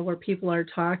dementia now, where people are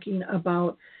talking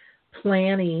about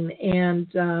planning. And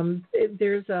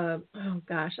there's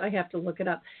I have to look it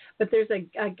up, but there's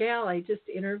a gal I just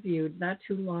interviewed not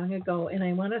too long ago, and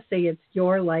I want to say it's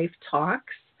Your Life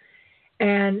Talks.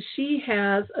 And she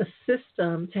has a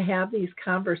system to have these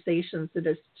conversations that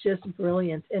is just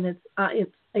brilliant. And it's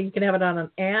you can have it on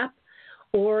an app,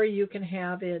 or you can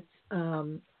have it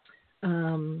on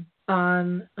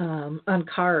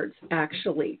cards,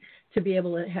 actually, to be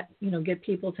able to get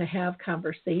people to have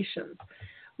conversations,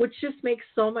 which just makes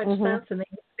so much sense. And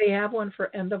they have one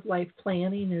for end of life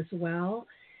planning as well.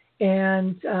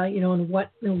 And and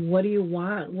what do you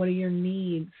want? What are your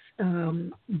needs?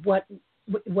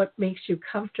 What makes you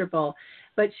comfortable?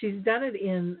 But she's done it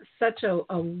in such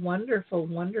a wonderful,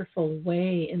 wonderful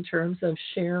way in terms of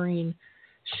sharing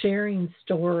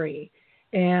story.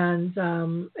 And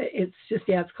it's just,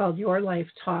 it's called Your Life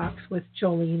Talks with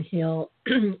Jolene Hill.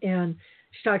 And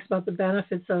she talks about the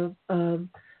benefits of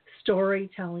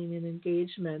storytelling and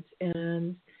engagement.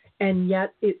 And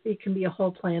yet it can be a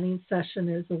whole planning session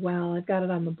as well. I've got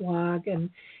it on the blog and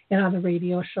on the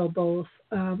radio show both.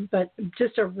 But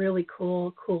just a really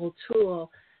cool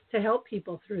tool to help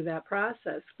people through that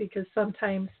process, because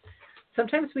sometimes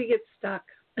we get stuck.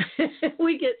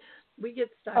 we get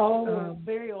stuck. Oh,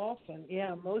 very often.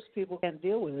 Yeah, most people can't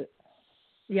deal with it.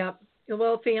 Yep.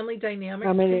 Well, family dynamics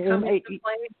can come into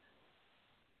play.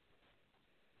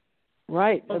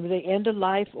 Right. I mean, the end of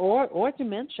life or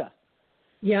dementia.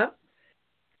 Yep.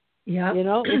 Yeah.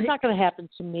 It's not going to happen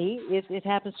to me. It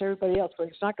happens to everybody else, but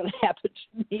it's not going to happen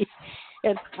to me.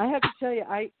 And I have to tell you,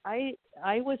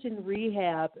 I was in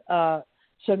rehab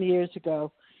some years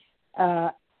ago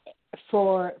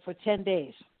for 10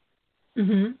 days.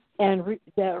 Mm-hmm. And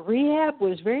the rehab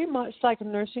was very much like a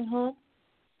nursing home.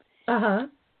 Uh-huh.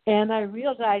 And I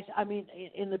realized, I mean,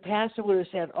 in the past I would have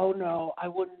said, oh, no, I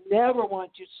would never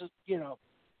want you to,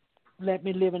 let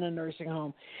me live in a nursing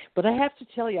home. But I have to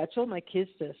tell you, I told my kids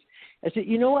this. I said,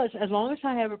 as long as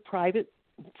I have a private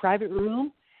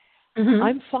room, Mm-hmm.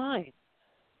 I'm fine.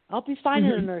 I'll be fine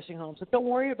in a nursing home, so don't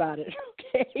worry about it,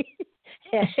 okay?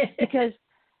 Because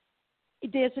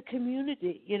there's a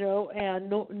community, and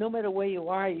no matter where you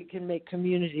are, you can make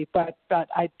community. But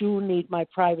I do need my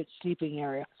private sleeping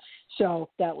area, so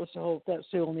that was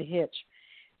the only hitch.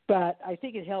 But I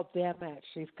think it helped them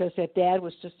actually, because their dad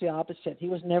was just the opposite. He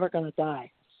was never going to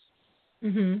die.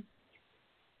 Mhm.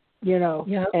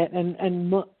 Yeah.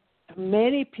 And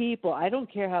many people, I don't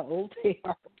care how old they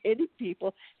are, many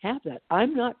people have that.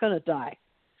 I'm not going to die.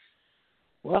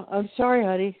 Well, I'm sorry,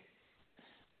 honey.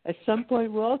 At some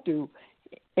point we'll do.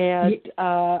 And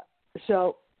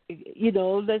so,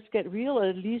 let's get real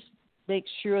and at least make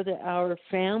sure that our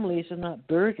families are not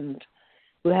burdened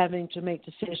with having to make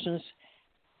decisions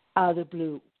out of the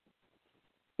blue.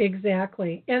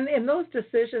 Exactly. And those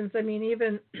decisions, I mean,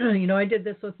 even, I did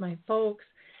this with my folks,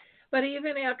 but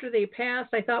even after they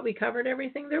passed, I thought we covered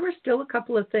everything. There were still a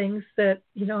couple of things that,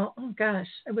 oh gosh,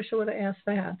 I wish I would have asked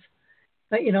that.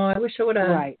 But, I wish I would have,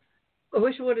 Right. I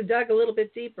wish I would have dug a little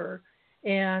bit deeper.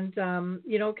 And,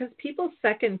 because people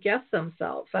second guess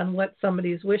themselves on what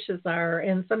somebody's wishes are.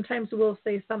 And sometimes we'll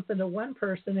say something to one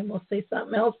person and we'll say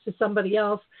something else to somebody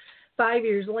else 5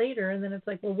 years later. And then it's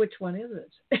like, well, which one is it?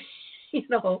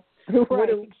 Right,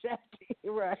 exactly,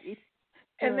 right.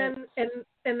 And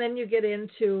then you get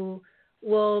into,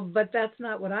 well, but that's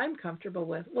not what I'm comfortable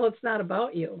with. Well, it's not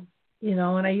about you,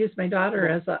 and I use my daughter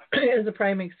as a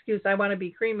prime excuse. I want to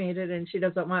be cremated, and she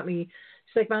doesn't want me.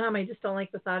 She's like, Mom, I just don't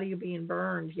like the thought of you being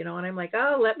burned, and I'm like,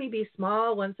 oh, let me be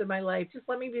small once in my life. Just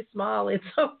let me be small. It's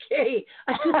okay.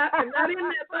 I'm not in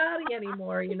that body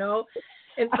anymore,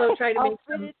 And so try to make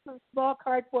fit it in a small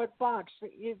cardboard box.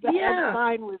 Yeah. I'm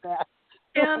fine with that.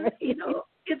 And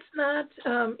it's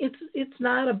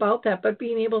not about that, but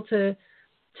being able to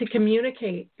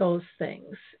communicate those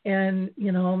things and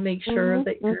make sure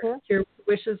that your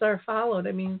wishes are followed.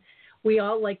 I mean, we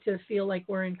all like to feel like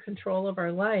we're in control of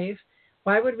our life.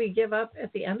 Why would we give up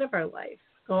at the end of our life,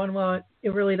 going, well,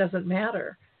 it really doesn't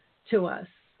matter to us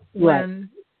when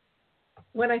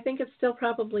I think it still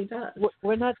probably does.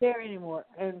 We're not there anymore,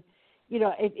 and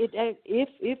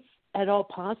if at all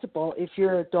possible, if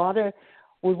your daughter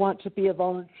would want to be a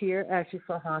volunteer actually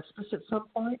for hospice at some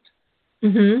point,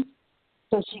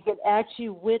 so she could actually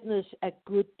witness a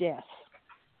good death.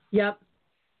 Yep.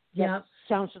 That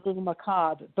sounds a little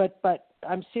macabre, but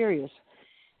I'm serious,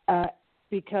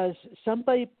 because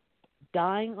somebody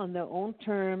dying on their own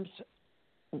terms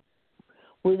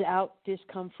without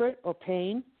discomfort or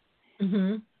pain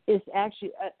is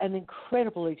actually an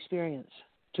incredible experience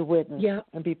to witness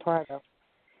and be part of.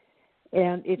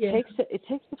 And it takes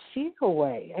the fear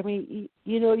away. I mean,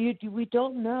 we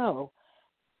don't know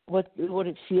what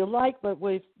it feel like, but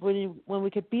when we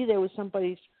could be there with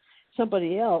somebody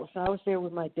else. I was there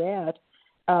with my dad.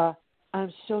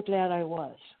 I'm so glad I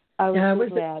was. I was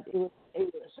so glad.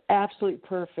 It was absolutely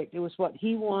perfect. It was what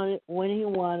he wanted when he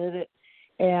wanted it,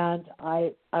 and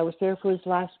I was there for his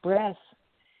last breath.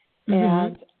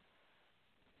 And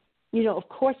of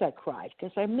course I cried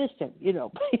because I missed him. You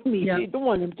don't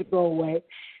want him to go away.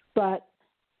 But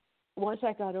once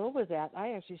I got over that,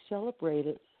 I actually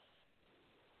celebrated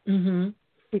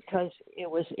because it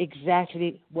was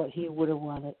exactly what he would have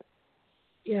wanted.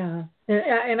 Yeah,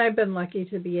 and I've been lucky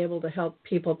to be able to help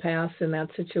people pass in that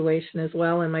situation as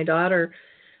well. And my daughter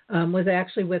was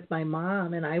actually with my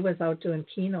mom, and I was out doing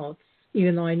keynotes,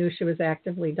 even though I knew she was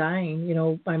actively dying.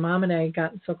 My mom and I had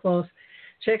gotten so close.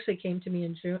 She actually came to me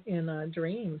in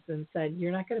dreams and said,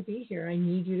 "You're not going to be here. I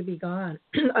need you to be gone.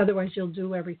 Otherwise, you'll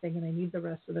do everything, and I need the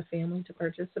rest of the family to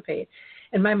participate."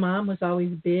 And my mom was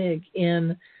always big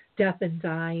in death and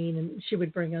dying, and she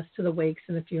would bring us to the wakes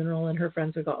and the funeral, and her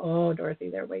friends would go, "Oh, Dorothy,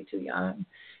 they're way too young."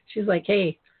 She's like,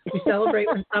 "Hey, we celebrate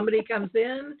when somebody comes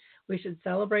in. We should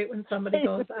celebrate when somebody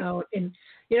goes out." And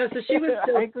so she was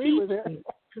still teaching.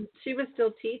 She was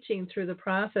still teaching through the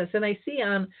process. And I see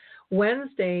on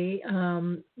Wednesday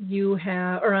on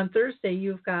Thursday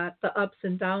you've got the ups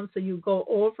and downs. So you go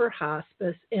over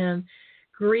hospice and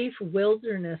grief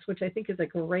wilderness, which I think is a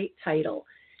great title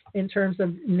in terms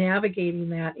of navigating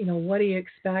that. What do you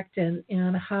expect and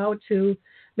how to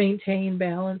maintain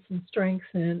balance and strength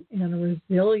and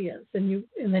resilience. And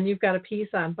then you've got a piece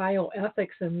on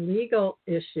bioethics and legal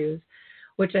issues,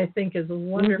 which I think is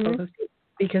wonderful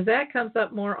because that comes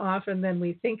up more often than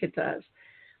we think it does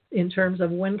in terms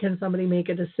of when can somebody make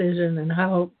a decision and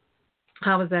how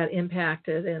is that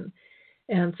impacted.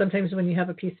 And sometimes when you have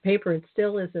a piece of paper, it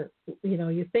still isn't,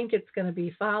 you think it's going to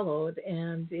be followed,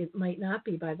 and it might not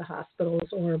be by the hospitals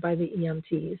or by the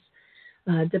EMTs,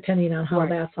 depending on how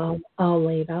that's all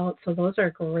laid out. So those are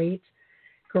great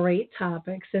great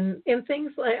topics and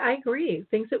things like, I agree,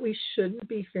 things that we shouldn't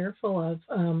be fearful of.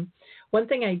 One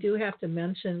thing I do have to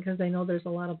mention, because I know there's a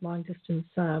lot of long distance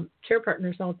care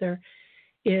partners out there,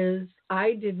 is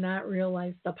I did not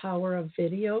realize the power of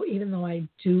video, even though I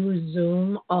do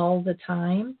Zoom all the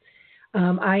time.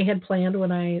 I had planned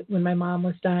when my mom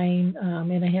was dying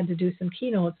and I had to do some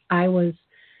keynotes, I was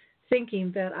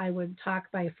thinking that I would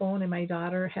talk by phone and my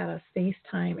daughter had a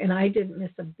FaceTime, and I didn't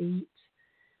miss a beat.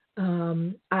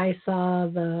 I saw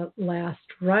the last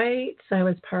rites. I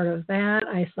was part of that.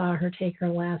 I saw her take her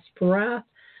last breath.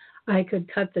 I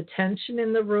could cut the tension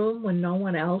in the room when no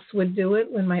one else would do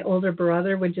it. When my older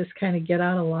brother would just kind of get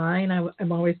out of line,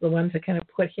 I'm always the one to kind of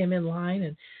put him in line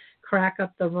and crack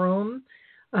up the room.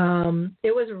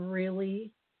 It was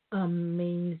really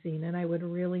amazing, and I would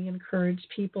really encourage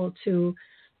people to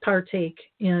partake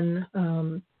in,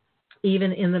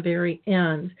 even in the very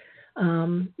end.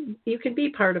 You can be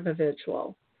part of a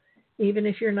vigil, even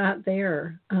if you're not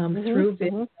there, through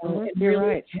vigil. And You're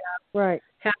really right.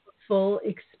 Have a full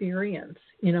experience,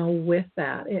 with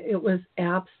that. It was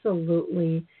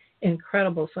absolutely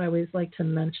incredible. So I always like to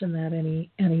mention that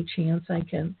any chance I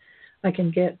can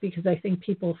get, because I think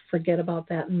people forget about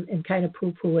that and kind of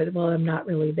poo-poo it. Well, I'm not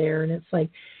really there. And it's like,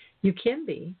 you can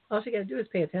be. All you got to do is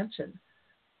pay attention,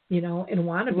 and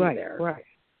want to be there. Right.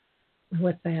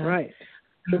 With that. Right.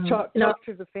 So talk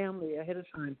to the family ahead of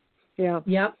time. Yeah.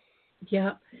 Yep.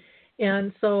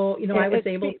 And so, I was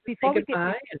able to say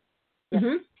goodbye.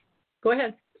 Go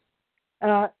ahead.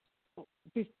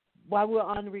 While we're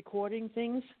on recording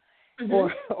things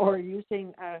or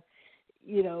using, a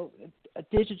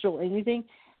digital anything,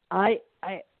 I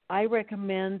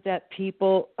recommend that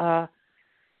people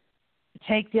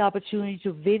take the opportunity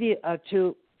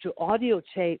to audio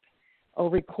tape or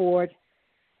record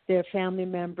their family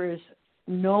members,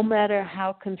 no matter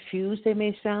how confused they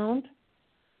may sound.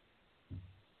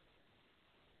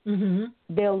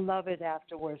 They'll love it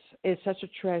afterwards. It's such a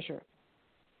treasure.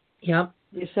 Yep.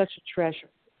 It's such a treasure.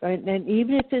 Right? And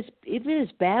even if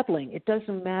it's babbling, it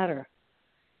doesn't matter.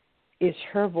 It's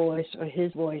her voice or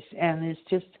his voice, and it's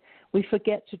just, we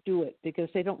forget to do it because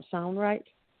they don't sound right.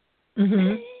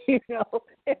 Would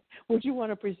you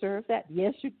want to preserve that?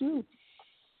 Yes, you do.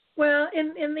 Well,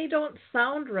 and they don't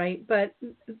sound right, but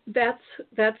that's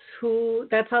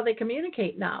how they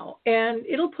communicate now, and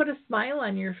it'll put a smile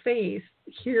on your face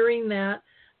hearing that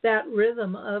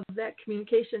rhythm of that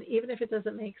communication, even if it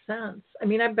doesn't make sense. I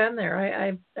mean, I've been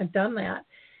there. I've done that,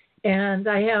 and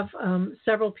I have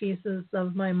several pieces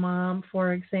of my mom,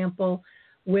 for example,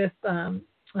 with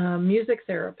music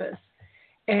therapists,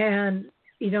 and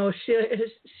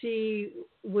she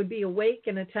would be awake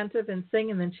and attentive and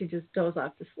sing, and then she'd just doze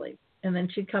off to sleep. And then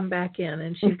she'd come back in,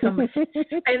 and she'd come.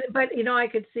 But I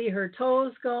could see her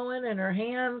toes going and her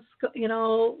hands,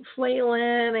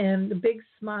 flailing, and the big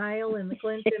smile and the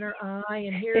glint in her eye,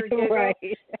 and hear her giggle. Right.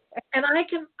 And I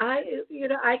can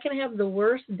have the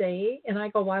worst day, and I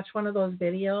go watch one of those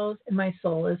videos, and my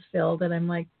soul is filled, and I'm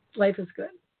like, life is good.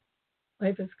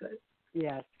 Life is good.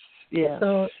 Yes. Yeah.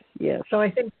 So yes. So I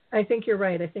think you're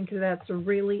right. I think that's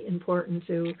really important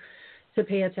to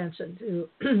pay attention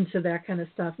to that kind of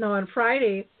stuff. Now on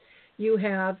Friday, you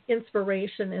have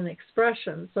inspiration and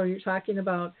expression. So you're talking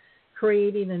about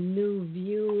creating a new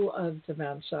view of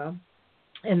dementia,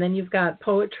 and then you've got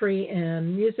poetry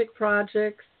and music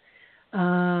projects.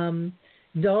 You've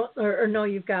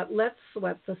got Let's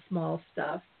Sweat the Small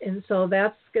Stuff, and so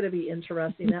that's going to be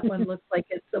interesting. That one looks like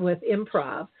it's with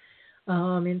improv.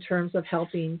 In terms of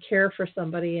helping care for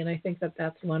somebody, and I think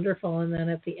that's wonderful. And then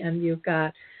at the end, you've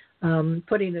got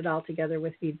putting it all together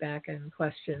with feedback and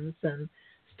questions and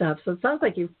stuff. So it sounds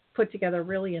like you've put together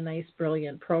really a nice,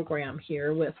 brilliant program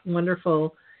here with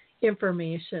wonderful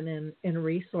information and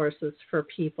resources for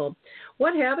people.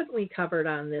 What haven't we covered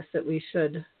on this that we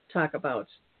should talk about?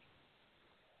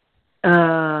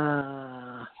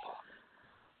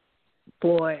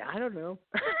 Boy, I don't know.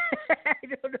 I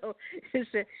don't know.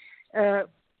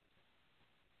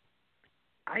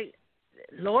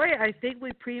 Lori, I think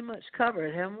we pretty much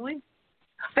covered, haven't we?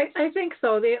 I think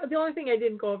so. The only thing I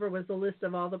didn't go over was the list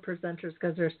of all the presenters,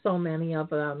 because there's so many of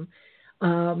them.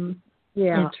 In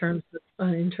terms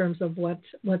of what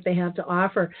they have to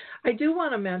offer. I do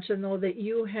want to mention, though, that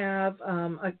you have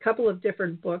a couple of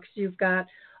different books. You've got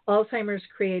Alzheimer's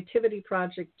Creativity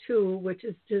Project 2, which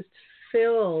is just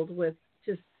filled with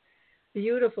just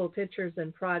beautiful pictures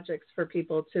and projects for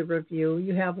people to review.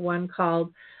 You have one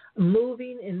called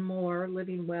Moving and More,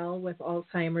 Living Well with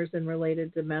Alzheimer's and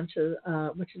Related Dementias,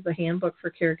 which is a handbook for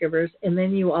caregivers. And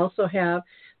then you also have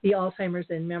the Alzheimer's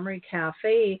and Memory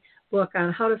Café book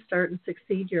on how to start and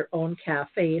succeed your own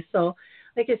cafe. So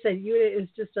like I said, Jytte is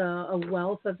just a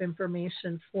wealth of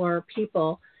information for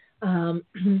people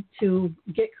to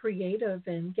get creative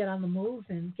and get on the move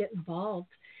and get involved.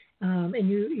 And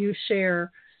you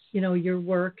share, your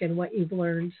work and what you've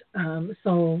learned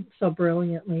so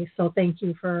brilliantly. So thank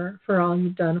you for all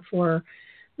you've done for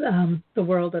the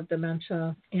world of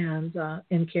dementia and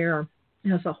care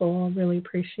as a whole. Really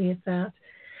appreciate that.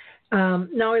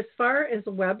 Now, as far as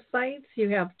websites, you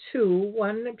have two.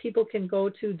 One, people can go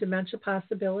to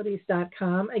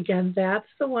dementiapossibilities.com. Again, that's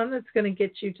the one that's going to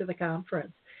get you to the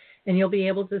conference. And you'll be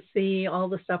able to see all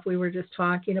the stuff we were just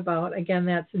talking about. Again,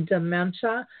 that's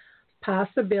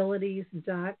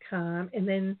dementiapossibilities.com. And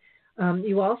then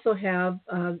you also have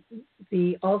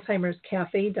the Alzheimer's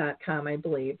Café.com, I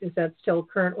believe. Is that still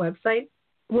current website?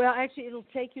 Well, actually, it'll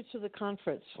take you to the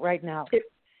conference right now.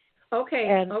 Okay.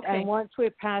 And once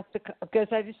we're past because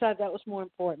I decided that was more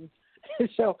important.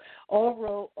 So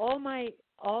all my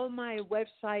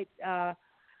website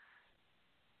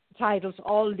titles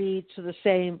all lead to the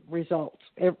same results.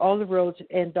 All the roads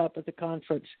end up at the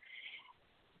conference.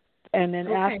 And then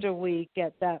after we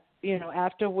get that,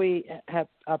 after we have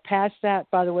passed that,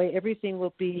 by the way, everything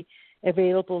will be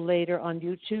available later on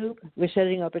YouTube. We're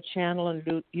setting up a channel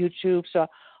on YouTube, so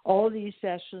all these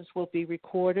sessions will be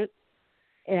recorded,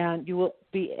 and you will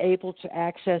be able to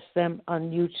access them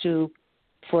on YouTube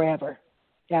forever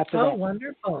after that. Oh,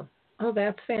 wonderful. Oh,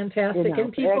 that's fantastic.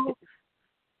 And people,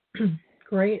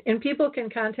 great. And people can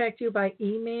contact you by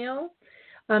email.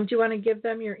 Do you want to give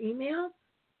them your email?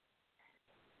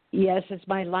 Yes, it's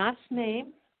my last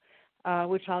name,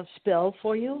 which I'll spell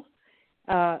for you.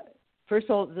 First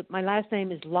of all, my last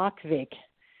name is Lokvig,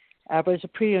 but it's a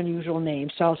pretty unusual name,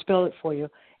 so I'll spell it for you.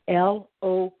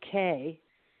 Lokv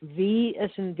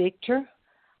as in Victor,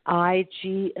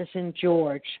 IG as in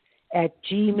George,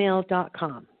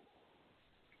 @gmail.com.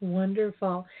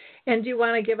 Wonderful. And do you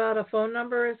want to give out a phone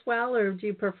number as well, or do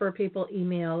you prefer people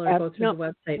email or go through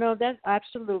the website? No, that's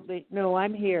absolutely. No,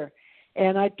 I'm here.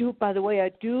 And I do, by the way,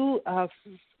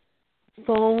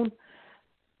 phone.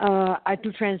 I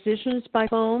do transitions by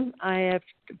phone. I have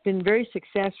been very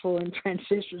successful in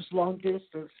transitions, long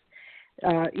distance.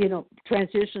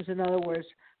 Transitions, in other words,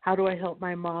 how do I help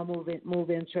my mom move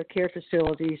into a care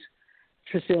facility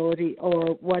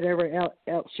or whatever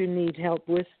else you need help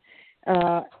with.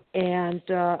 And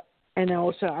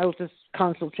also I'll just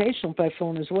consultation by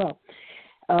phone as well.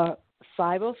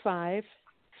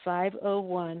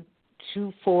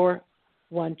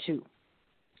 505-501-2412.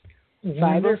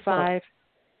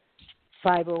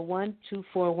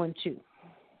 505-501-2412.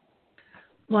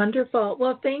 Wonderful.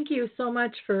 Well, thank you so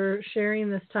much for sharing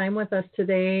this time with us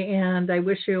today, and I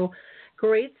wish you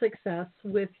great success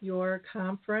with your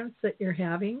conference that you're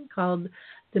having called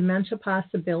Dementia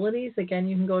Possibilities. Again,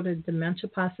 you can go to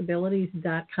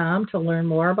dementiapossibilities.com to learn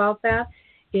more about that.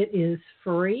 It is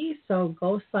free, so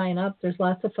go sign up. There's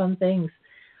lots of fun things.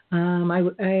 I'm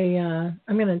going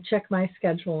to check my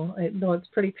schedule. Though it's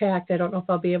pretty packed, I don't know if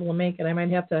I'll be able to make it. I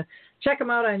might have to check them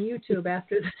out on YouTube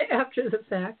after the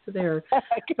fact. There,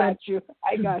 I got you.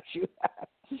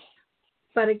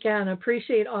 But again,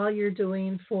 appreciate all you're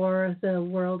doing for the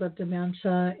world of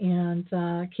dementia, and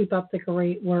keep up the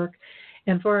great work.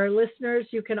 And for our listeners,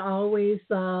 you can always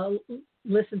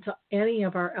listen to any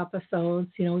of our episodes.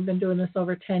 We've been doing this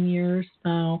over 10 years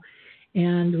now.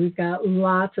 And we've got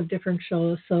lots of different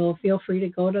shows, so feel free to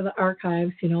go to the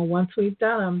archives. Once we've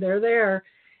done them, they're there,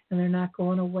 and they're not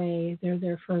going away. They're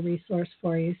there for a resource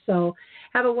for you. So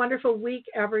have a wonderful week,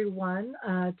 everyone.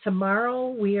 Tomorrow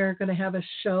we are going to have a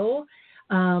show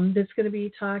that's going to be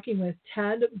talking with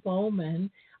Ted Bowman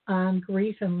on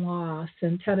grief and loss.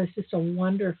 And Ted is just a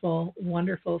wonderful,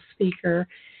 wonderful speaker.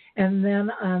 And then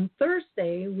on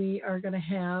Thursday, we are going to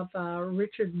have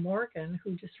Richard Morgan,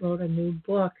 who just wrote a new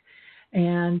book.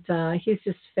 And he's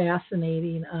just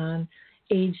fascinating on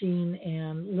aging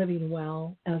and living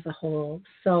well as a whole.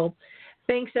 So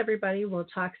thanks, everybody. We'll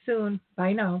talk soon.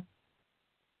 Bye now.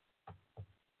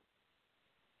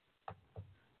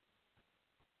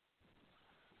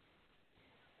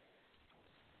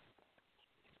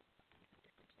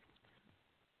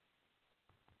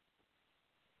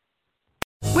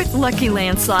 With Lucky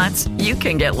Land Slots, you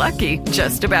can get lucky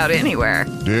just about anywhere.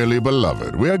 Dearly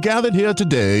beloved, we are gathered here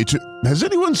today to... Has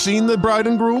anyone seen the bride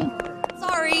and groom?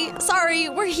 Sorry,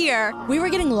 we're here. We were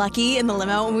getting lucky in the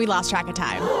limo and we lost track of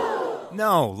time.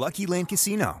 No, Lucky Land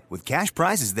Casino, with cash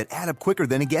prizes that add up quicker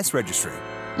than a guest registry.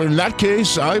 In that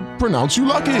case, I pronounce you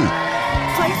lucky.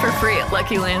 Play for free at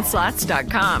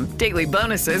LuckyLandSlots.com. Daily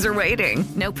bonuses are waiting.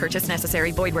 No purchase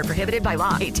necessary. Void where prohibited by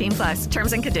law. 18+.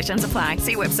 Terms and conditions apply.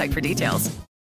 See website for details.